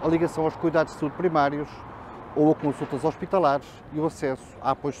exemplo a ligação aos cuidados de saúde primários ou a consultas hospitalares e o acesso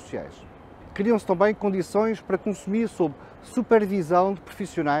a apoios sociais. Criam-se também condições para consumir sob supervisão de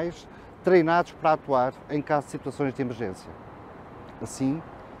profissionais treinados para atuar em caso de situações de emergência. Assim,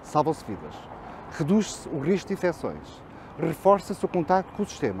 salvam-se vidas, reduz-se o risco de infecções, reforça-se o contacto com o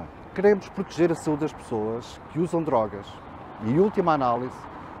sistema. Queremos proteger a saúde das pessoas que usam drogas e, em última análise,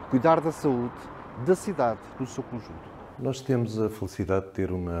 cuidar da saúde da cidade no seu conjunto. Nós temos a felicidade de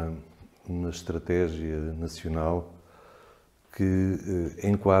ter uma estratégia nacional que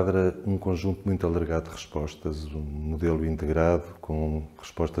enquadra um conjunto muito alargado de respostas, um modelo integrado com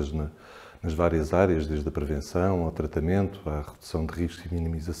respostas nas várias áreas, desde a prevenção ao tratamento, à redução de riscos e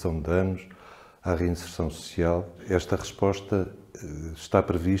minimização de danos, à reinserção social. Esta resposta está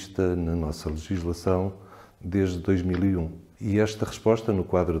prevista na nossa legislação desde 2001. E esta resposta, no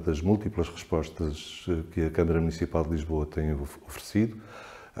quadro das múltiplas respostas que a Câmara Municipal de Lisboa tem oferecido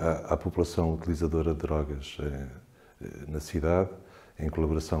à população utilizadora de drogas na cidade, em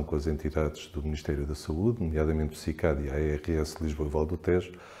colaboração com as entidades do Ministério da Saúde, nomeadamente o SICAD e a ARS Lisboa e Val do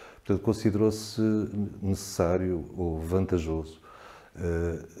Tejo, portanto, considerou-se necessário ou vantajoso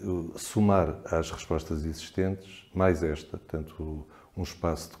somar às respostas existentes mais esta, portanto, um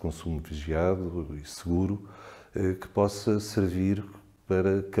espaço de consumo vigiado e seguro que possa servir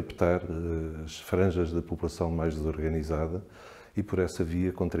para captar as franjas da população mais desorganizada e, por essa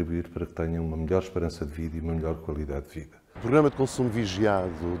via, contribuir para que tenham uma melhor esperança de vida e uma melhor qualidade de vida. O programa de consumo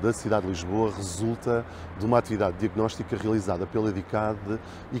vigiado da cidade de Lisboa resulta de uma atividade diagnóstica realizada pela DICAD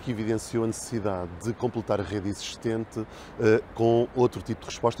e que evidenciou a necessidade de completar a rede existente com outro tipo de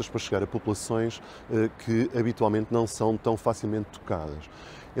respostas para chegar a populações que habitualmente não são tão facilmente tocadas.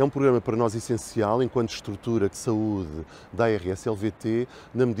 É um programa para nós essencial enquanto estrutura de saúde da ARS-LVT,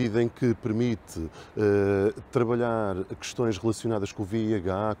 na medida em que permite trabalhar questões relacionadas com o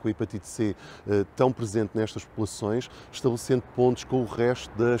VIH, com a hepatite C, tão presente nestas populações, estabelecendo pontos com o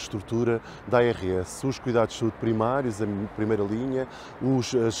resto da estrutura da ARS. Os cuidados de saúde primários, a primeira linha,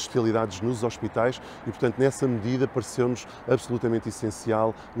 as especialidades nos hospitais e, portanto, nessa medida pareceu-nos absolutamente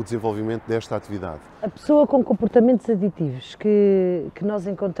essencial o desenvolvimento desta atividade. A pessoa com comportamentos aditivos que nós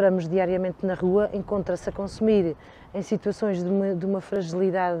encontramos diariamente na rua encontra-se a consumir em situações de uma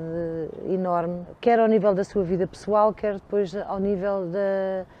fragilidade enorme, quer ao nível da sua vida pessoal, quer depois ao nível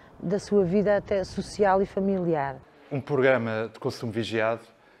da sua vida até social e familiar. Um programa de consumo vigiado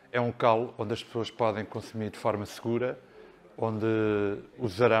é um local onde as pessoas podem consumir de forma segura, onde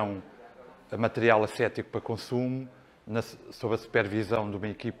usarão material ascético para consumo, sob a supervisão de uma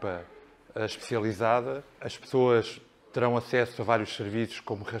equipa especializada. As pessoas terão acesso a vários serviços,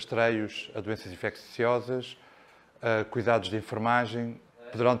 como rastreios a doenças infecciosas, a cuidados de enfermagem.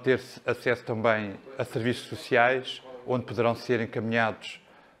 Poderão ter acesso também a serviços sociais, onde poderão ser encaminhados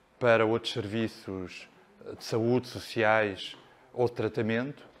para outros serviços de saúde, sociais ou de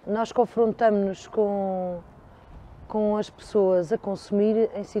tratamento. Nós confrontamos-nos com as pessoas a consumir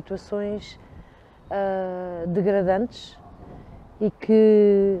em situações degradantes e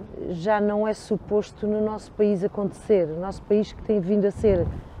que já não é suposto no nosso país acontecer. O nosso país que tem vindo a ser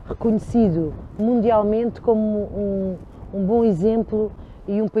reconhecido mundialmente como um bom exemplo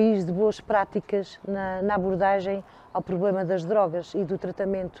e um país de boas práticas na abordagem ao problema das drogas e do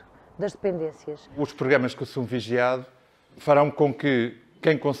tratamento das dependências. Os programas de consumo vigiado farão com que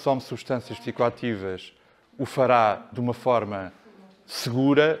quem consome substâncias psicoativas o fará de uma forma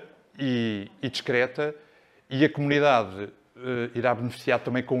segura e discreta, e a comunidade irá beneficiar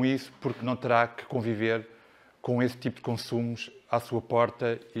também com isso, porque não terá que conviver com esse tipo de consumos à sua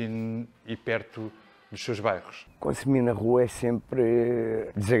porta e perto dos seus bairros. Consumir na rua é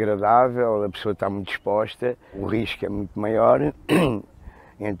sempre desagradável, a pessoa está muito exposta, o risco é muito maior.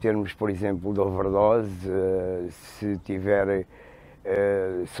 Em termos, por exemplo, de overdose, se estiver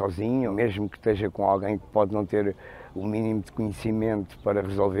sozinho, mesmo que esteja com alguém que pode não ter o mínimo de conhecimento para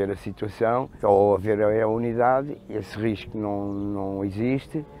resolver a situação, ao haver a unidade, esse risco não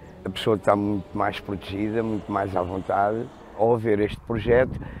existe, a pessoa está muito mais protegida, muito mais à vontade. Ao haver este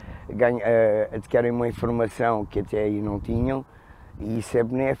projeto, adquirem uma informação que até aí não tinham, e isso é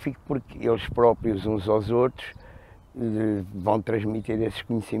benéfico porque eles próprios, uns aos outros, vão transmitir esses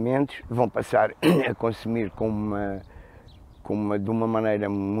conhecimentos, vão passar a consumir de uma maneira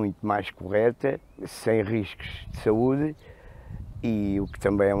muito mais correta, sem riscos de saúde, e o que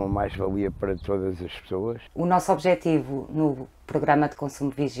também é uma mais-valia para todas as pessoas. O nosso objetivo no programa de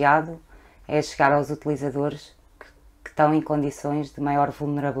consumo vigiado é chegar aos utilizadores que estão em condições de maior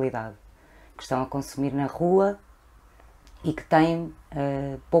vulnerabilidade, que estão a consumir na rua e que têm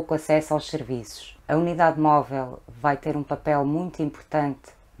pouco acesso aos serviços. A unidade móvel vai ter um papel muito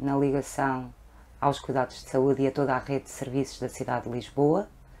importante na ligação aos cuidados de saúde e a toda a rede de serviços da cidade de Lisboa.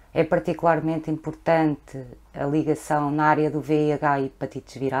 É particularmente importante a ligação na área do VIH e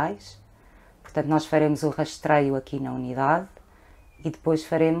hepatites virais. Portanto, nós faremos o rastreio aqui na unidade e depois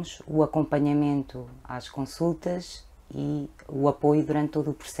faremos o acompanhamento às consultas e o apoio durante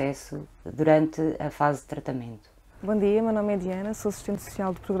todo o processo, durante a fase de tratamento. Bom dia, meu nome é Diana, sou assistente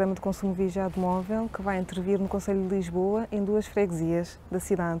social do Programa de Consumo Vigiado Móvel, que vai intervir no Concelho de Lisboa em 2 freguesias da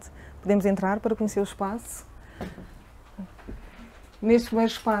cidade. Podemos entrar para conhecer o espaço. Neste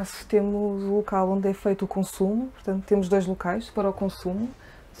primeiro espaço temos o local onde é feito o consumo, portanto temos 2 locais para o consumo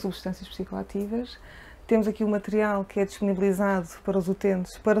de substâncias psicoativas. Temos aqui o material que é disponibilizado para os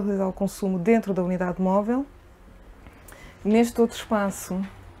utentes para realizar o consumo dentro da unidade móvel. Neste outro espaço,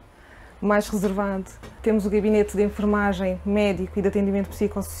 mais reservado, temos o gabinete de enfermagem, médico e de atendimento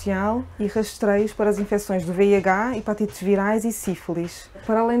psicossocial e rastreios para as infecções do VIH, hepatites virais e sífilis.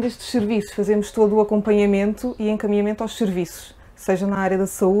 Para além destes serviços, fazemos todo o acompanhamento e encaminhamento aos serviços, seja na área da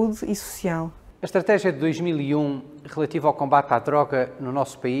saúde e social. A estratégia de 2001 relativa ao combate à droga no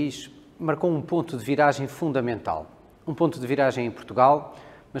nosso país marcou um ponto de viragem fundamental. Um ponto de viragem em Portugal,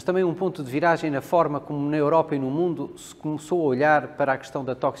 mas também um ponto de viragem na forma como na Europa e no mundo se começou a olhar para a questão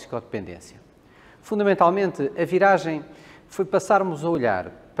da toxicodependência. Fundamentalmente, a viragem foi passarmos a olhar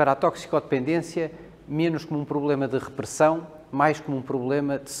para a toxicodependência menos como um problema de repressão, mais como um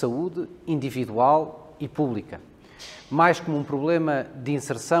problema de saúde individual e pública. Mais como um problema de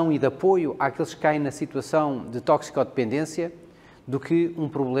inserção e de apoio àqueles que caem na situação de toxicodependência do que um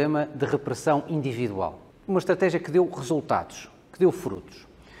problema de repressão individual. Uma estratégia que deu resultados, que deu frutos,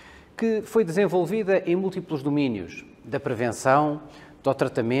 que foi desenvolvida em múltiplos domínios, da prevenção, do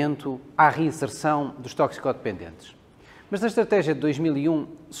tratamento, à reinserção dos toxicodependentes. Mas na estratégia de 2001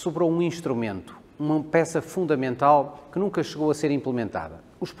 sobrou um instrumento, uma peça fundamental que nunca chegou a ser implementada,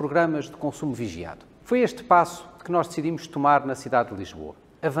 os programas de consumo vigiado. Foi este passo que nós decidimos tomar na cidade de Lisboa,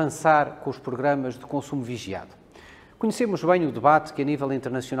 avançar com os programas de consumo vigiado. Conhecemos bem o debate que a nível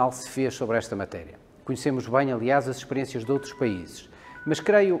internacional se fez sobre esta matéria. Conhecemos bem, aliás, as experiências de outros países. Mas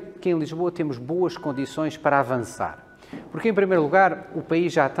creio que em Lisboa temos boas condições para avançar. Porque, em primeiro lugar, o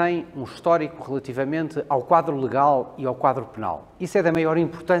país já tem um histórico relativamente ao quadro legal e ao quadro penal. Isso é da maior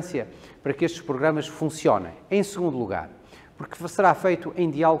importância para que estes programas funcionem. Em segundo lugar, porque será feito em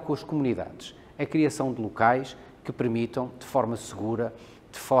diálogo com as comunidades, a criação de locais que que permitam, de forma segura,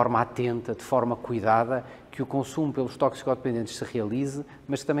 de forma atenta, de forma cuidada, que o consumo pelos toxicodependentes se realize,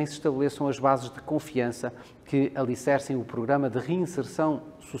 mas que também se estabeleçam as bases de confiança que alicercem o programa de reinserção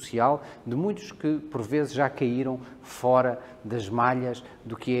social de muitos que, por vezes, já caíram fora das malhas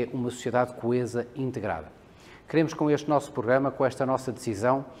do que é uma sociedade coesa e integrada. Queremos, com este nosso programa, com esta nossa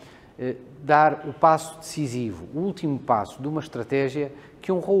decisão, dar o passo decisivo, o último passo de uma estratégia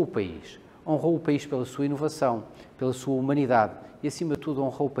que honrou o país. Honrou o país pela sua inovação, pela sua humanidade e, acima de tudo,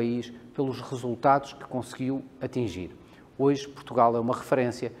 honrou o país pelos resultados que conseguiu atingir. Hoje, Portugal é uma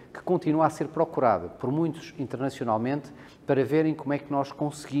referência que continua a ser procurada por muitos internacionalmente para verem como é que nós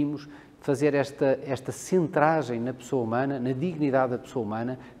conseguimos fazer esta centragem na pessoa humana, na dignidade da pessoa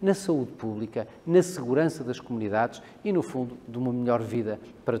humana, na saúde pública, na segurança das comunidades e, no fundo, de uma melhor vida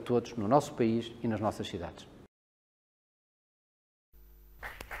para todos no nosso país e nas nossas cidades.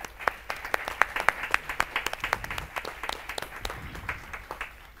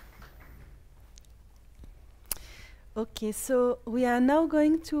 Okay, so we are now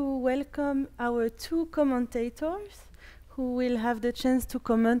going to welcome our two commentators who will have the chance to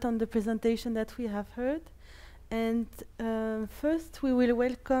comment on the presentation that we have heard. And first we will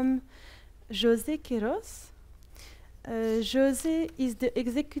welcome José Queiroz. José is the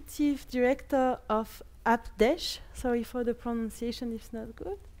executive director of APDESH. Sorry for the pronunciation, it's not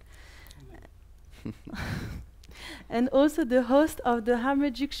good. And also the host of the Harm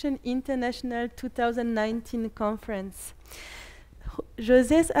Reduction International 2019 conference.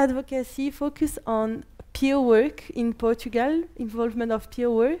 José's advocacy focuses on peer work in Portugal, involvement of peer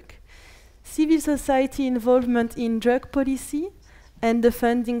work, civil society involvement in drug policy, and the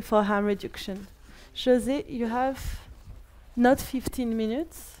funding for harm reduction. José, you have not 15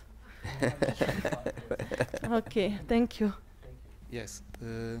 minutes. Okay, thank you. Yes,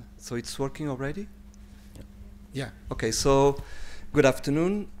 so it's working already? Yeah, okay, so good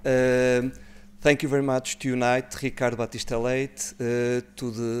afternoon. Thank you very much to Unite, Ricardo Batista Leite,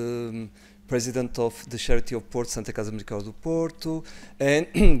 to the President of the Charity of Porto, Santa Casa Medical do Porto, and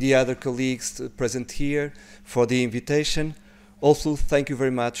the other colleagues present here for the invitation. Also, thank you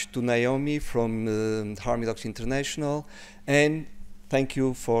very much to Naomi from Harm Reduction International, and thank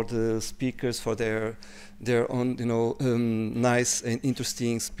you for the speakers for their own, nice and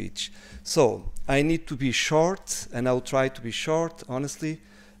interesting speech. So I need to be short, and I'll try to be short, honestly.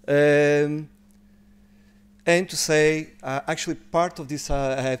 And to say, actually part of this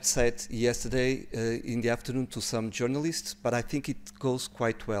I have said yesterday in the afternoon to some journalists, but I think it goes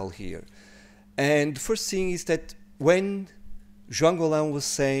quite well here. And the first thing is that when João Golão was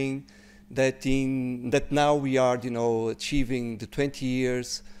saying that now we are, achieving the 20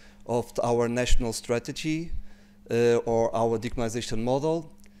 years of our national strategy or our decriminalization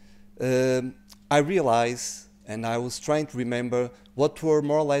model, I realized, and I was trying to remember what were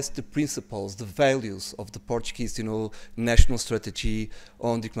more or less the principles, the values of the Portuguese, national strategy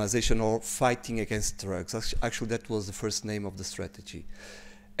on decriminalization or fighting against drugs. Actually, that was the first name of the strategy.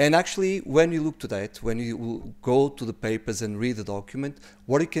 And actually, when you look to that, when you go to the papers and read the document,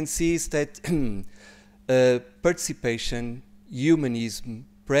 what you can see is that participation, humanism,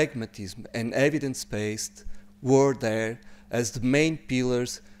 pragmatism, and evidence-based were there as the main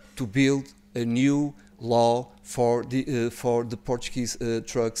pillars to build a new law for the Portuguese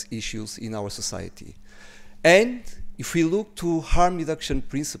drugs issues in our society. And if we look to harm reduction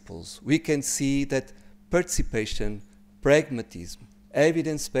principles, we can see that participation, pragmatism,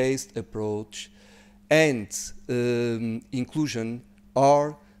 evidence-based approach, and inclusion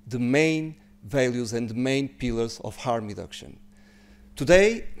are the main values and the main pillars of harm reduction.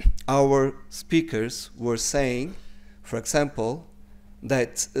 Today, our speakers were saying, for example,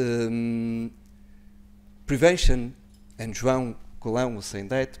 that prevention, and João Golão was saying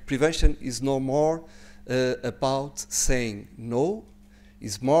that, prevention is no more about saying no,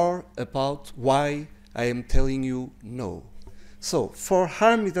 it's more about why I am telling you no. So, for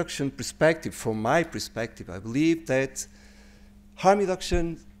harm reduction perspective, from my perspective, I believe that harm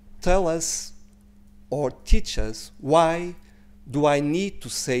reduction tell us or teach us why do I need to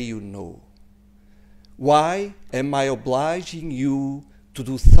say you no? Why am I obliging you to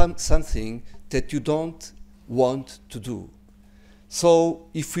do something that you don't want to do? So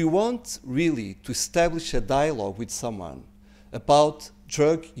if we want really to establish a dialogue with someone about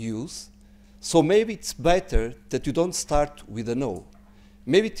drug use, so maybe it's better that you don't start with a no.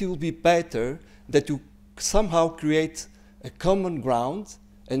 Maybe it will be better that you somehow create a common ground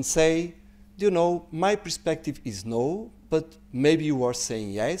and say, my perspective is no, but maybe you are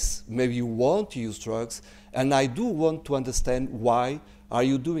saying yes, maybe you want to use drugs, and I do want to understand why are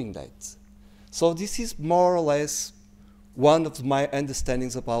you doing that. So this is more or less one of my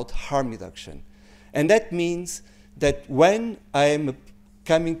understandings about harm reduction. And that means that when I am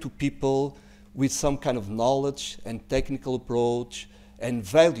coming to people with some kind of knowledge and technical approach and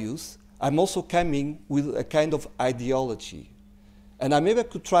values, I'm also coming with a kind of ideology. And maybe I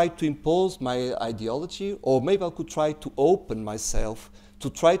could try to impose my ideology, or maybe I could try to open myself to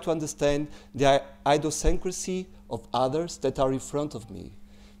try to understand the idiosyncrasy of others that are in front of me.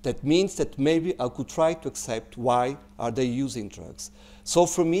 That means that maybe I could try to accept why are they using drugs. So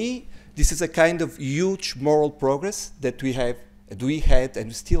for me, this is a kind of huge moral progress that we had and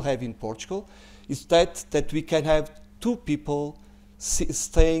we still have in Portugal, is that we can have two people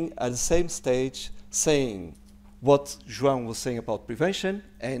staying at the same stage saying what João was saying about prevention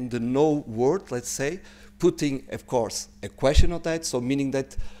and the no word, let's say, putting, of course, a question on that, so meaning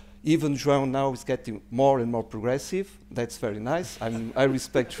that even João now is getting more and more progressive. That's very nice. I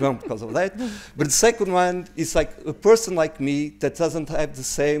respect João because of that. But the second one is like a person like me that doesn't have the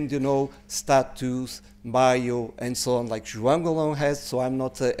same, status, bio, and so on, like João Golão has. So I'm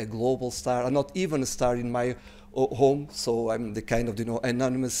not a global star. I'm not even a star in my home. So I'm the kind of,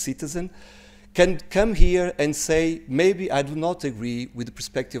 anonymous citizen. Can come here and say, maybe I do not agree with the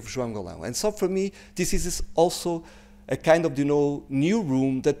perspective of João Golão. And so for me, this is also a kind of, new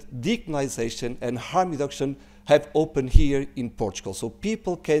room that decriminalization and harm reduction have opened here in Portugal. So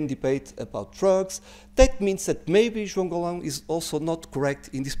people can debate about drugs. That means that maybe João Golão is also not correct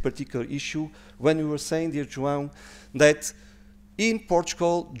in this particular issue when we were saying, dear João, that in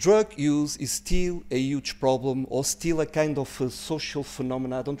Portugal, drug use is still a huge problem, or still a kind of a social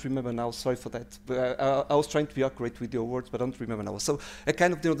phenomenon. I don't remember now, sorry for that. But I was trying to be accurate with your words, but I don't remember now. So a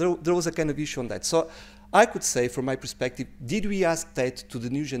kind of, there was a kind of issue on that. So I could say, from my perspective, did we ask that to the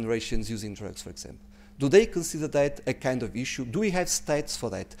new generations using drugs, for example? Do they consider that a kind of issue? Do we have stats for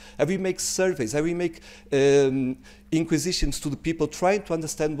that? Have we make surveys? Have we make inquisitions to the people trying to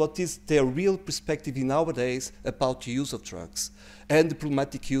understand what is their real perspective in nowadays about the use of drugs and the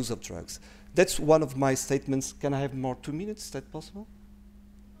problematic use of drugs? That's one of my statements. Can I have more 2 minutes? Is that possible?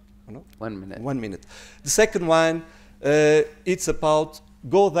 Or no? 1 minute. 1 minute. The second one, it's about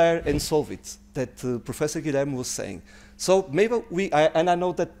go there and solve it, that Professor Guilherme was saying. So maybe and I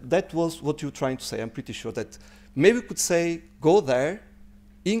know that was what you were trying to say, I'm pretty sure that maybe we could say, go there,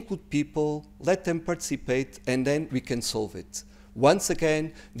 include people, let them participate, and then we can solve it. Once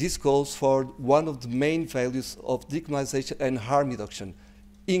again, this goes for one of the main values of decriminalization and harm reduction,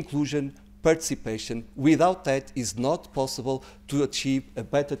 inclusion, participation. Without that, it's not possible to achieve a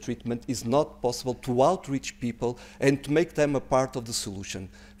better treatment, it's not possible to outreach people and to make them a part of the solution.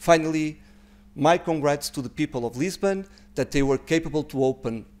 Finally, my congrats to the people of Lisbon that they were capable to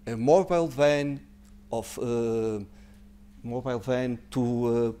open a mobile van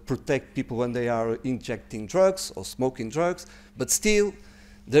to protect people when they are injecting drugs or smoking drugs. But still,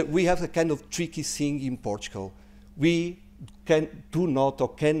 we have a kind of tricky thing in Portugal. We do not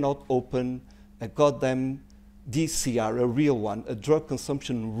or cannot open a goddamn DCR, a real one, a drug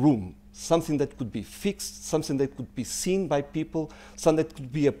consumption room. Something that could be fixed, something that could be seen by people, something that could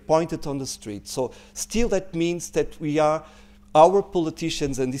be appointed on the street. So still that means that our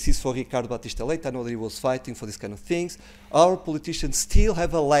politicians, and this is for Ricardo Batista Leite, I know that he was fighting for these kind of things, our politicians still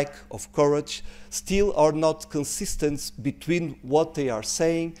have a lack of courage, still are not consistent between what they are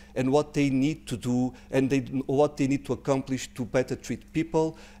saying and what they need to do and what they need to accomplish to better treat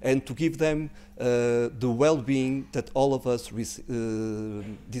people and to give them the well-being that all of us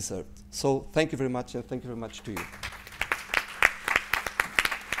deserve. So thank you very much, and thank you very much to you.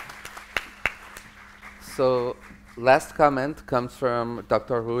 So last comment comes from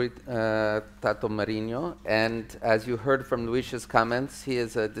Dr. Rui Tato Marinho, and as you heard from Luis's comments, he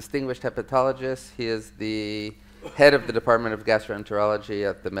is a distinguished hepatologist. He is the head of the Department of Gastroenterology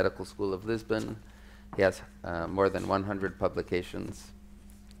at the Medical School of Lisbon. He has more than 100 publications.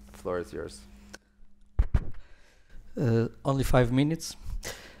 The floor is yours. Only 5 minutes.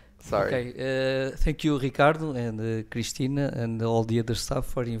 Sorry. Okay. Thank you, Ricardo and Cristina and all the other staff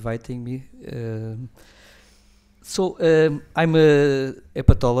for inviting me. So I'm a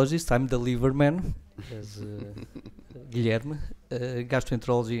hepatologist. I'm the liver man, as Guilherme,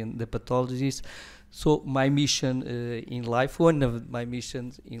 gastroenterology and hepatologist. So my mission in life, one of my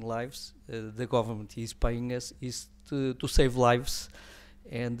missions in lives, the government is paying us, is to save lives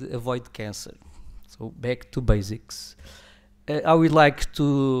and avoid cancer. So back to basics. I would like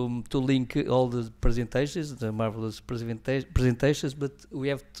to link all the presentations, the marvelous presentations, but we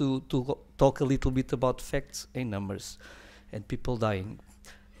have to talk a little bit about facts and numbers and people dying.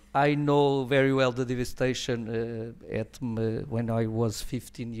 I know very well the devastation when I was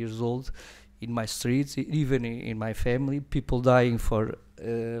 15 years old in my streets, even in my family, people dying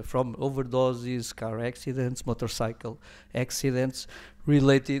from overdoses, car accidents, motorcycle accidents,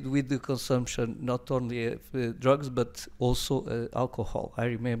 related with the consumption not only of drugs but also alcohol. I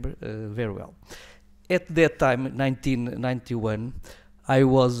remember very well. At that time, 1991, I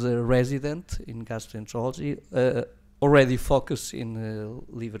was a resident in gastroenterology, already focused in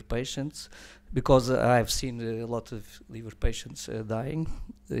liver patients, because I've seen a lot of liver patients dying.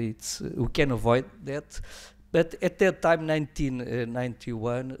 We can avoid that. But at that time,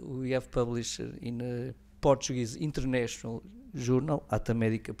 1991, we have published in a Portuguese international journal, Ata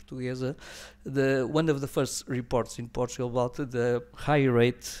Médica Portuguesa, one of the first reports in Portugal about the high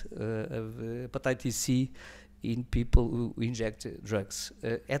rate of hepatitis C in people who inject drugs.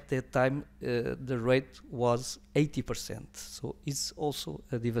 At that time, the rate was 80%. So it's also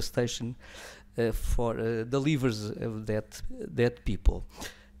a devastation for the livers of that people.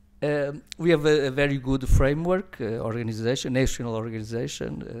 We have a very good framework, organization, national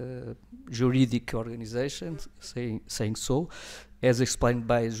organization, juridic organization, saying so, as explained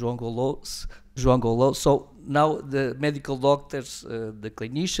by João Goló. So now the medical doctors, the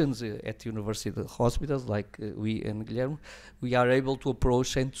clinicians at university hospitals, like we and Guilherme, we are able to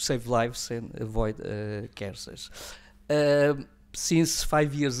approach and to save lives and avoid cancers. Since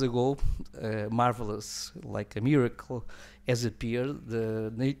 5 years ago, marvelous, like a miracle, has appeared,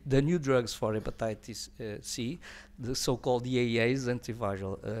 the new drugs for hepatitis C, the so-called DAAs,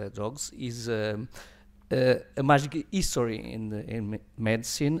 antiviral drugs, is a magic history in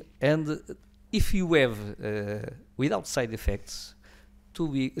medicine. And if you have, without side effects,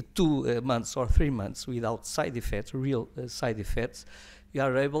 2 months or 3 months without side effects, real side effects, you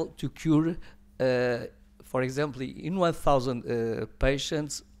are able to cure, for example, in 1,000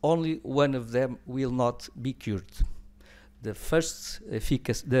 patients, only one of them will not be cured. The first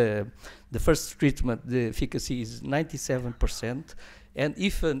efficacy, the first treatment, the efficacy is 97%, and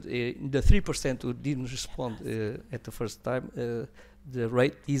even in the 3% who didn't respond at the first time, the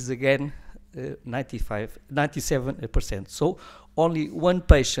rate is again 97%. So only one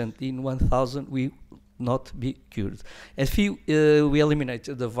patient in 1,000 will not be cured. If we eliminate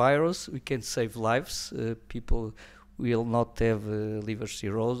the virus, we can save lives. People will not have liver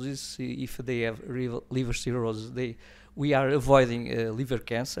cirrhosis. If they have liver cirrhosis, we are avoiding liver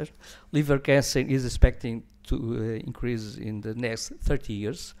cancer. Liver cancer is expecting to increase in the next 30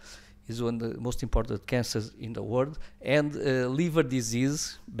 years. Is one of the most important cancers in the world. And liver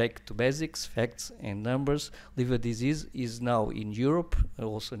disease, back to basics, facts and numbers, liver disease is now in Europe,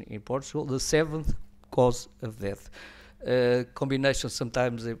 also in Portugal, the 7th cause of death. Combination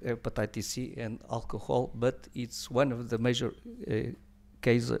sometimes of hepatitis C and alcohol, but it's one of the major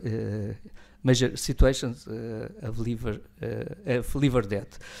major situations of liver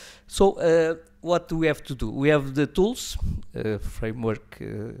death. So what do we have to do? We have the tools, framework,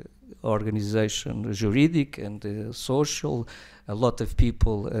 organization, juridic and social. A lot of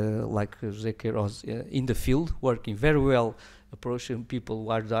people like José Queiroz in the field working very well, approaching people who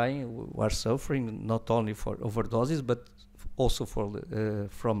are dying, who are suffering, not only for overdoses, but also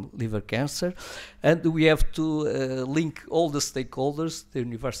from liver cancer. And we have to link all the stakeholders, the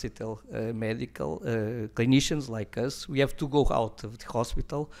university medical clinicians like us. We have to go out of the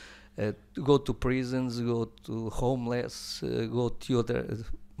hospital, go to prisons, go to homeless, go to other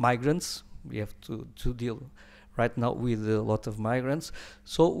migrants. We have to deal right now with a lot of migrants.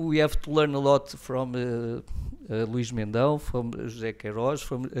 So we have to learn a lot from Luís Mendão, from José Queiroz,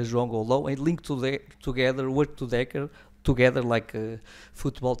 from João Goló, and link together, work together like a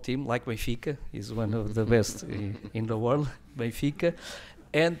football team, like Benfica is one of the best in the world, Benfica,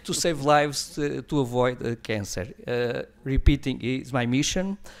 and to save lives, to avoid cancer. Repeating is my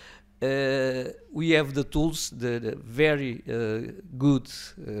mission. We have the tools, the very good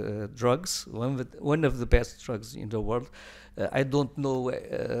drugs, one of the best drugs in the world. I don't know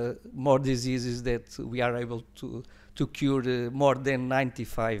more diseases that we are able to cure more than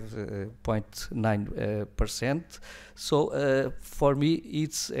 95.9%. So for me,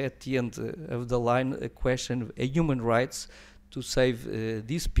 it's at the end of the line a question of human rights to save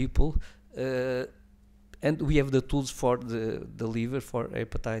these people. And we have the tools for the liver, for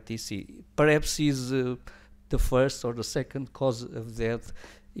hepatitis C. Perhaps is the first or the second cause of death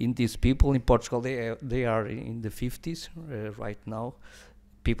in these people. In Portugal, they are in the 50s right now.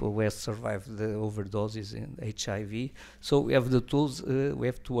 People who have survived the overdoses and HIV. So we have the tools, we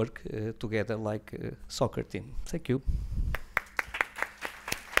have to work together like a soccer team. Thank you.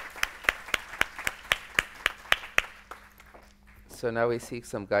 So now we seek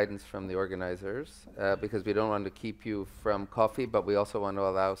some guidance from the organizers, because we don't want to keep you from coffee, but we also want to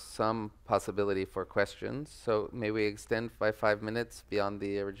allow some possibility for questions. So may we extend by 5 minutes beyond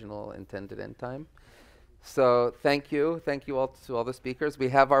the original intended end time? So thank you all to all the speakers. We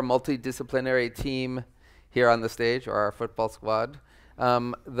have our multidisciplinary team here on the stage, or our football squad.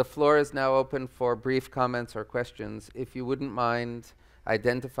 The floor is now open for brief comments or questions. If you wouldn't mind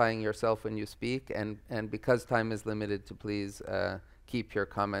identifying yourself when you speak, and because time is limited, to please keep your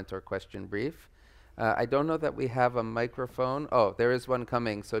comment or question brief. I don't know that we have a microphone. Oh, there is one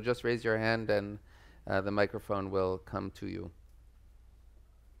coming, so just raise your hand and the microphone will come to you.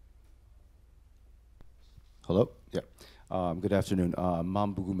 Hello? Yeah. Good afternoon.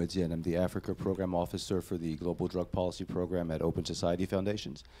 Mambugu Medien. I'm the Africa Program Officer for the Global Drug Policy Program at Open Society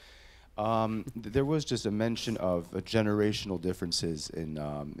Foundations. There was just a mention of generational differences in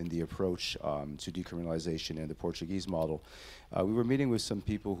the approach to decriminalization and the Portuguese model. We were meeting with some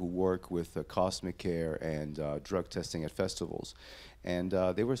people who work with cosmic care and drug testing at festivals. And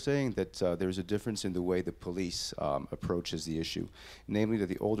they were saying that there's a difference in the way the police approaches the issue. Namely, that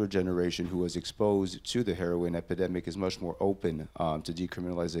the older generation who was exposed to the heroin epidemic is much more open to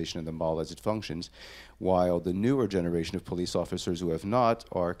decriminalization of the model as it functions, while the newer generation of police officers who have not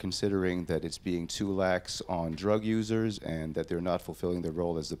are considering that it's being too lax on drug users and that they're not fulfilling their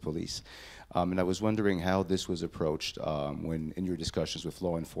role as the police. And I was wondering how this was approached when in your discussions with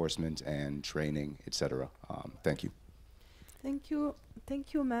law enforcement and training, etc. Thank you.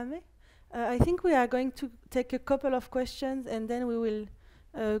 Thank you, Mame. I think we are going to take a couple of questions and then we will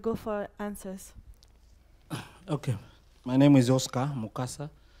go for answers. Okay. My name is Oscar Mukasa,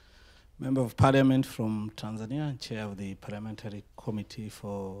 Member of Parliament from Tanzania and Chair of the Parliamentary Committee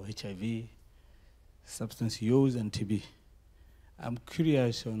for HIV, Substance Use and TB. I'm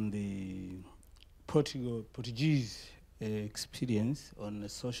curious on the Portuguese experience on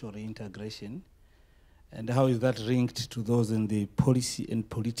social reintegration, and how is that linked to those in the policy and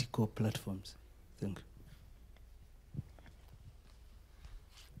political platforms? Thank you.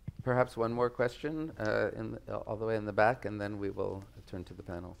 Perhaps one more question all the way in the back, and then we will turn to the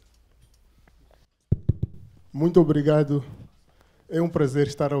panel. Muito obrigado. É prazer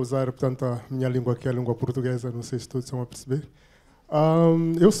estar a usar, portanto, a minha língua, que é a língua portuguesa. Não sei se todos estão a perceber.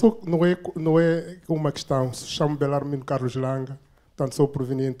 Não é uma questão. Chamo-me Belarmino Carlos Langa. Portanto, sou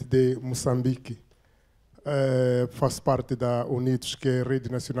proveniente de Moçambique. Faço parte da Unidos, que é a Rede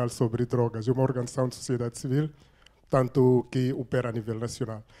Nacional sobre Drogas, é uma organização de sociedade civil, tanto que opera a nível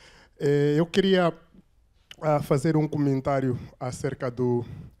nacional. Eu queria fazer um comentário acerca do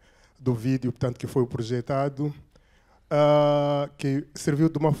vídeo, portanto, que foi projetado, que serviu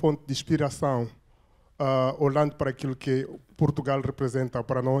de uma fonte de inspiração, olhando para aquilo que Portugal representa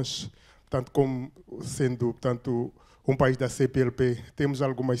para nós, portanto, como sendo, portanto, um país da CPLP. Temos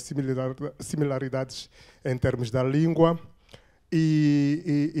algumas similaridades em termos da língua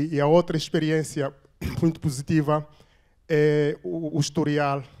e a outra experiência muito positiva é o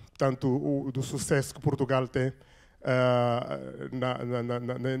historial, portanto, do sucesso que Portugal tem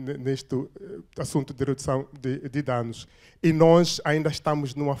neste assunto de redução de danos. E nós ainda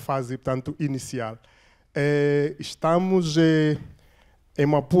estamos numa fase, portanto, inicial. Estamos em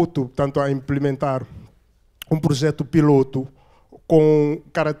Maputo, portanto, a implementar um projeto piloto com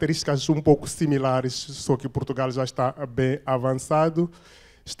características um pouco similares, só que Portugal já está bem avançado.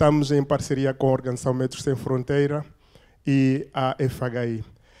 Estamos em parceria com a Organização Médicos Sem Fronteira e a FHI.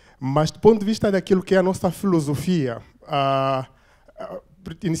 Mas, do ponto de vista daquilo que é a nossa filosofia,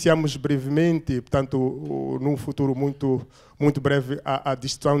 iniciamos brevemente, portanto, num futuro muito breve, a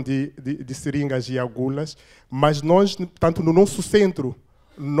distribuição de seringas e agulhas, mas nós, portanto, no nosso centro,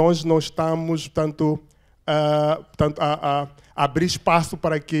 nós não estamos, portanto, a abrir espaço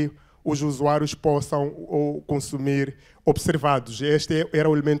para que os usuários possam consumir observados. Este era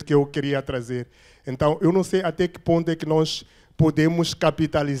o elemento que eu queria trazer. Então, eu não sei até que ponto é que nós podemos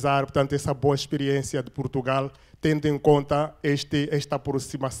capitalizar, portanto, essa boa experiência de Portugal, tendo em conta esta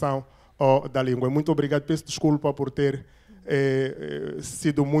aproximação da língua. Muito obrigado, peço desculpa por ter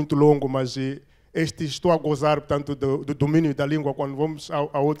sido muito longo, mas estou a gozar, portanto, do domínio da língua. Quando vamos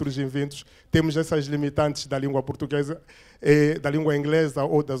a outros eventos, temos essas limitantes da língua portuguesa, da língua inglesa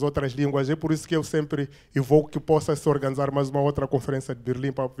ou das outras línguas. É por isso que eu sempre invoco que possa se organizar mais uma outra conferência de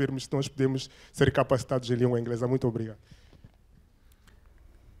Berlim para vermos se nós podemos ser capacitados em língua inglesa. Muito obrigado.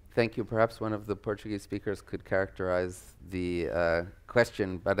 Thank you. Perhaps one of the Portuguese speakers could characterize the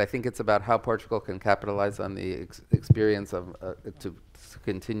question, but I think it's about how Portugal can capitalize on the experience of to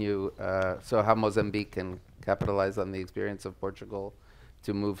continue. So how Mozambique can capitalize on the experience of Portugal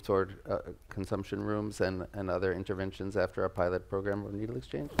to move toward consumption rooms and other interventions after our pilot program of needle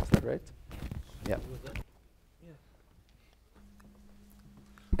exchange. Is that right? Yeah.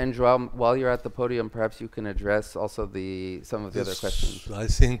 And Joao, while you're at the podium, perhaps you can address also some of the other questions. I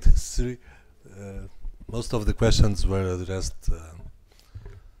think most of the questions were addressed,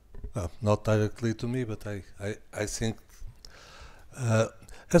 not directly to me, but I think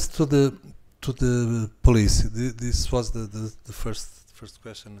as to the police, this was the first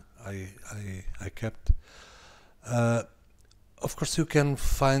question I kept. Of course, you can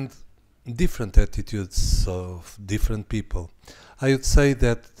find different attitudes of different people. I would say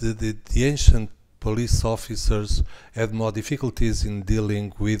that the ancient police officers had more difficulties in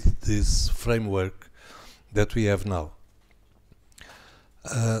dealing with this framework that we have now.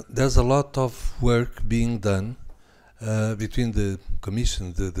 There's a lot of work being done between the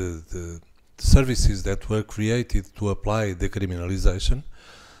commission, the services that were created to apply decriminalization,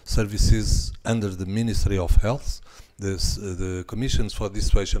 services under the Ministry of Health, the commissions for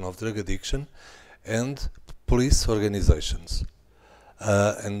dissuasion of drug addiction, and police organizations.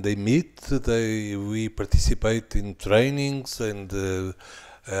 And they meet, we participate in trainings, and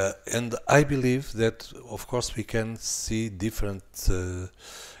I believe that, of course, we can see different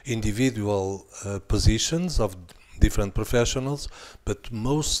individual positions of different professionals, but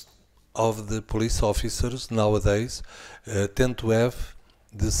most of the police officers nowadays tend to have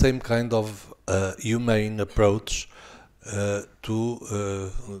the same kind of humane approach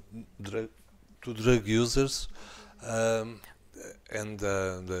to drug users. And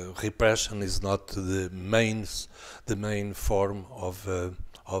the repression is not the main form of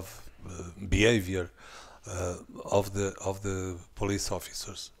behavior of the police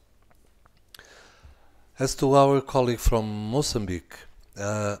officers. As to our colleague from Mozambique,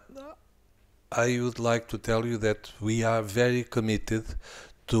 I would like to tell you that we are very committed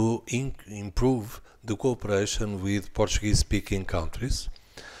to improve the cooperation with Portuguese-speaking countries.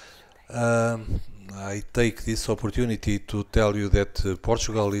 I take this opportunity to tell you that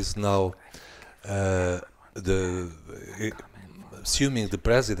Portugal is now assuming the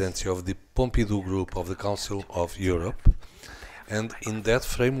presidency of the Pompidou Group of the Council of Europe, and in that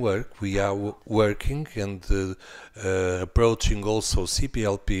framework we are working and approaching also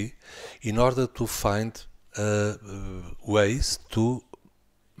CPLP in order to find ways to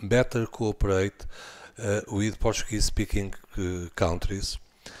better cooperate with Portuguese-speaking countries,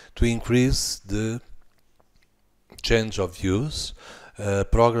 to increase the change of views, a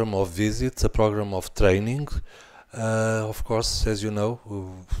program of visits, a program of training. Of course, as you know,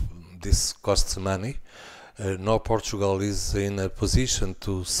 this costs money. Now Portugal is in a position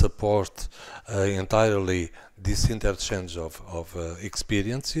to support entirely this interchange of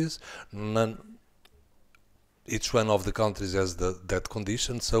experiences. Each one of the countries has that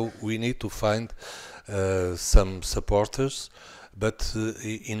condition, so we need to find some supporters. But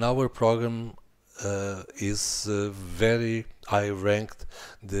in our program is very high ranked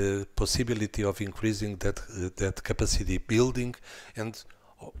the possibility of increasing that capacity building and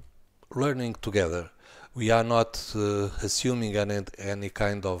learning together. We are not assuming any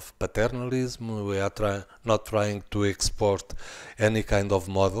kind of paternalism. We are not trying to export any kind of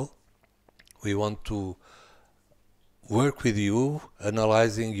model. We want to work with you,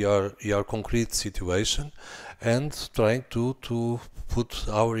 analyzing your concrete situation, and trying to put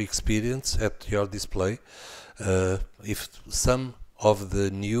our experience at your display. If some of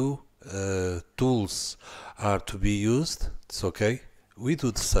the new tools are to be used, it's okay. We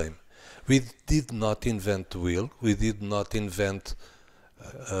do the same. We did not invent the wheel. We did not invent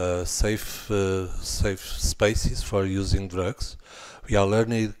safe spaces for using drugs. We are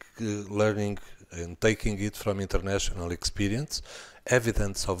learning and taking it from international experience,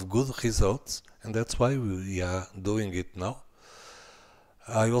 evidence of good results, and that's why we are doing it now.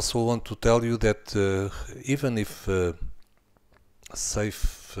 I also want to tell you that even if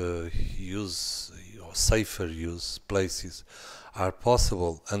safer use places are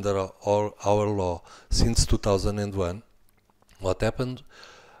possible under our law since 2001, what happened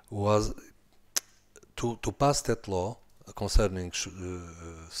was to pass that law concerning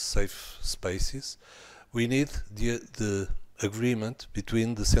safe spaces, we need the agreement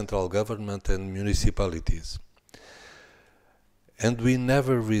between the central government and municipalities. And we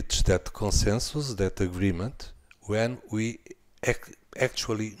never reached that consensus, that agreement, when we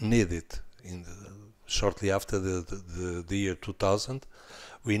actually need it. Shortly after the year 2000,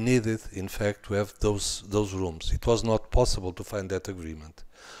 we needed, in fact, to have those rooms. It was not possible to find that agreement.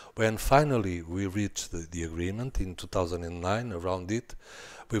 When finally we reached the agreement in 2009, around it,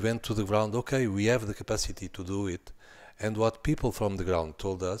 we went to the ground, okay, we have the capacity to do it, And what people from the ground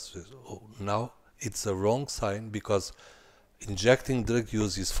told us is, oh, now it's a wrong sign because injecting drug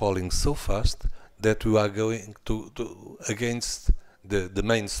use is falling so fast that we are going against the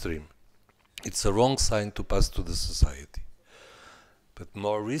mainstream. It's a wrong sign to pass to the society. But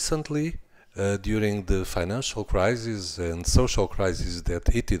more recently, during the financial crisis and social crisis that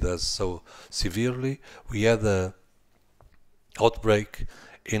hit us so severely, we had an outbreak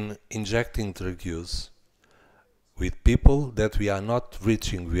in injecting drug use with people that we are not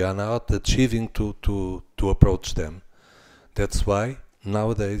reaching, we are not achieving to approach them. That's why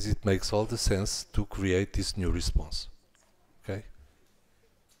nowadays it makes all the sense to create this new response. Okay?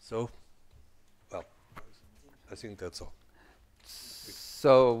 So, well, I think that's all.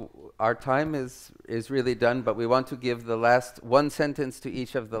 So our time is really done, but we want to give the last one sentence to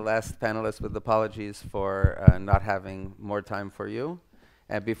each of the last panelists with apologies for not having more time for you.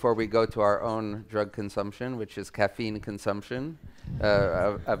 And before we go to our own drug consumption, which is caffeine consumption,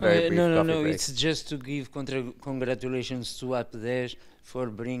 a very brief coffee break. It's just to give congratulations to UP10 for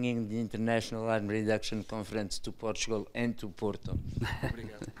bringing the International Harm Reduction Conference to Portugal and to Porto.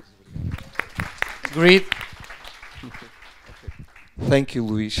 Great. Thank you,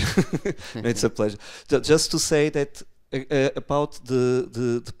 Luís. It's a pleasure. Just to say that about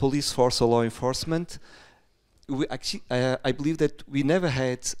the police force or law enforcement, we actually, I believe that we never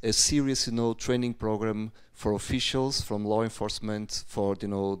had a serious, training program for officials from law enforcement, for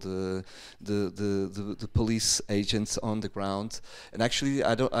the police agents on the ground. And actually,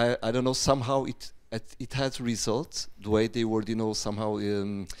 I don't know. Somehow it has results the way they were, somehow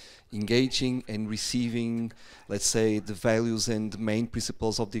engaging and receiving, let's say, the values and the main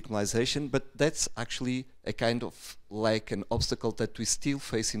principles of decriminalization. But that's actually a kind of lack, an obstacle that we still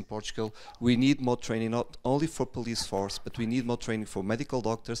face in Portugal. We need more training, not only for police force, but we need more training for medical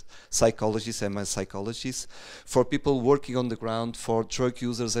doctors, psychologists, MS psychologists, for people working on the ground, for drug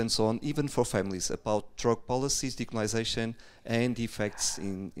users and so on, even for families, about drug policies, decriminalization, and the effects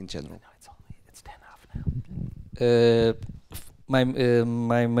in general. It's 10 off now. My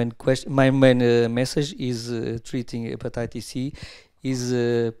main message is treating hepatitis C is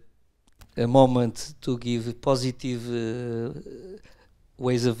a moment to give positive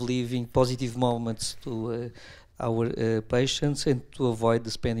ways of living, positive moments to our patients, and to avoid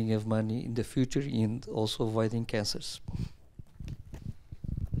the spending of money in the future, and also avoiding cancers.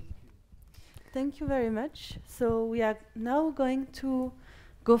 Thank you very much. So we are now going to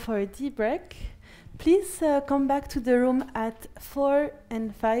go for a tea break. Please come back to the room at 4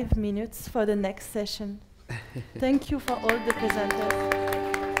 and 5 minutes for the next session. Thank you for all the presenters.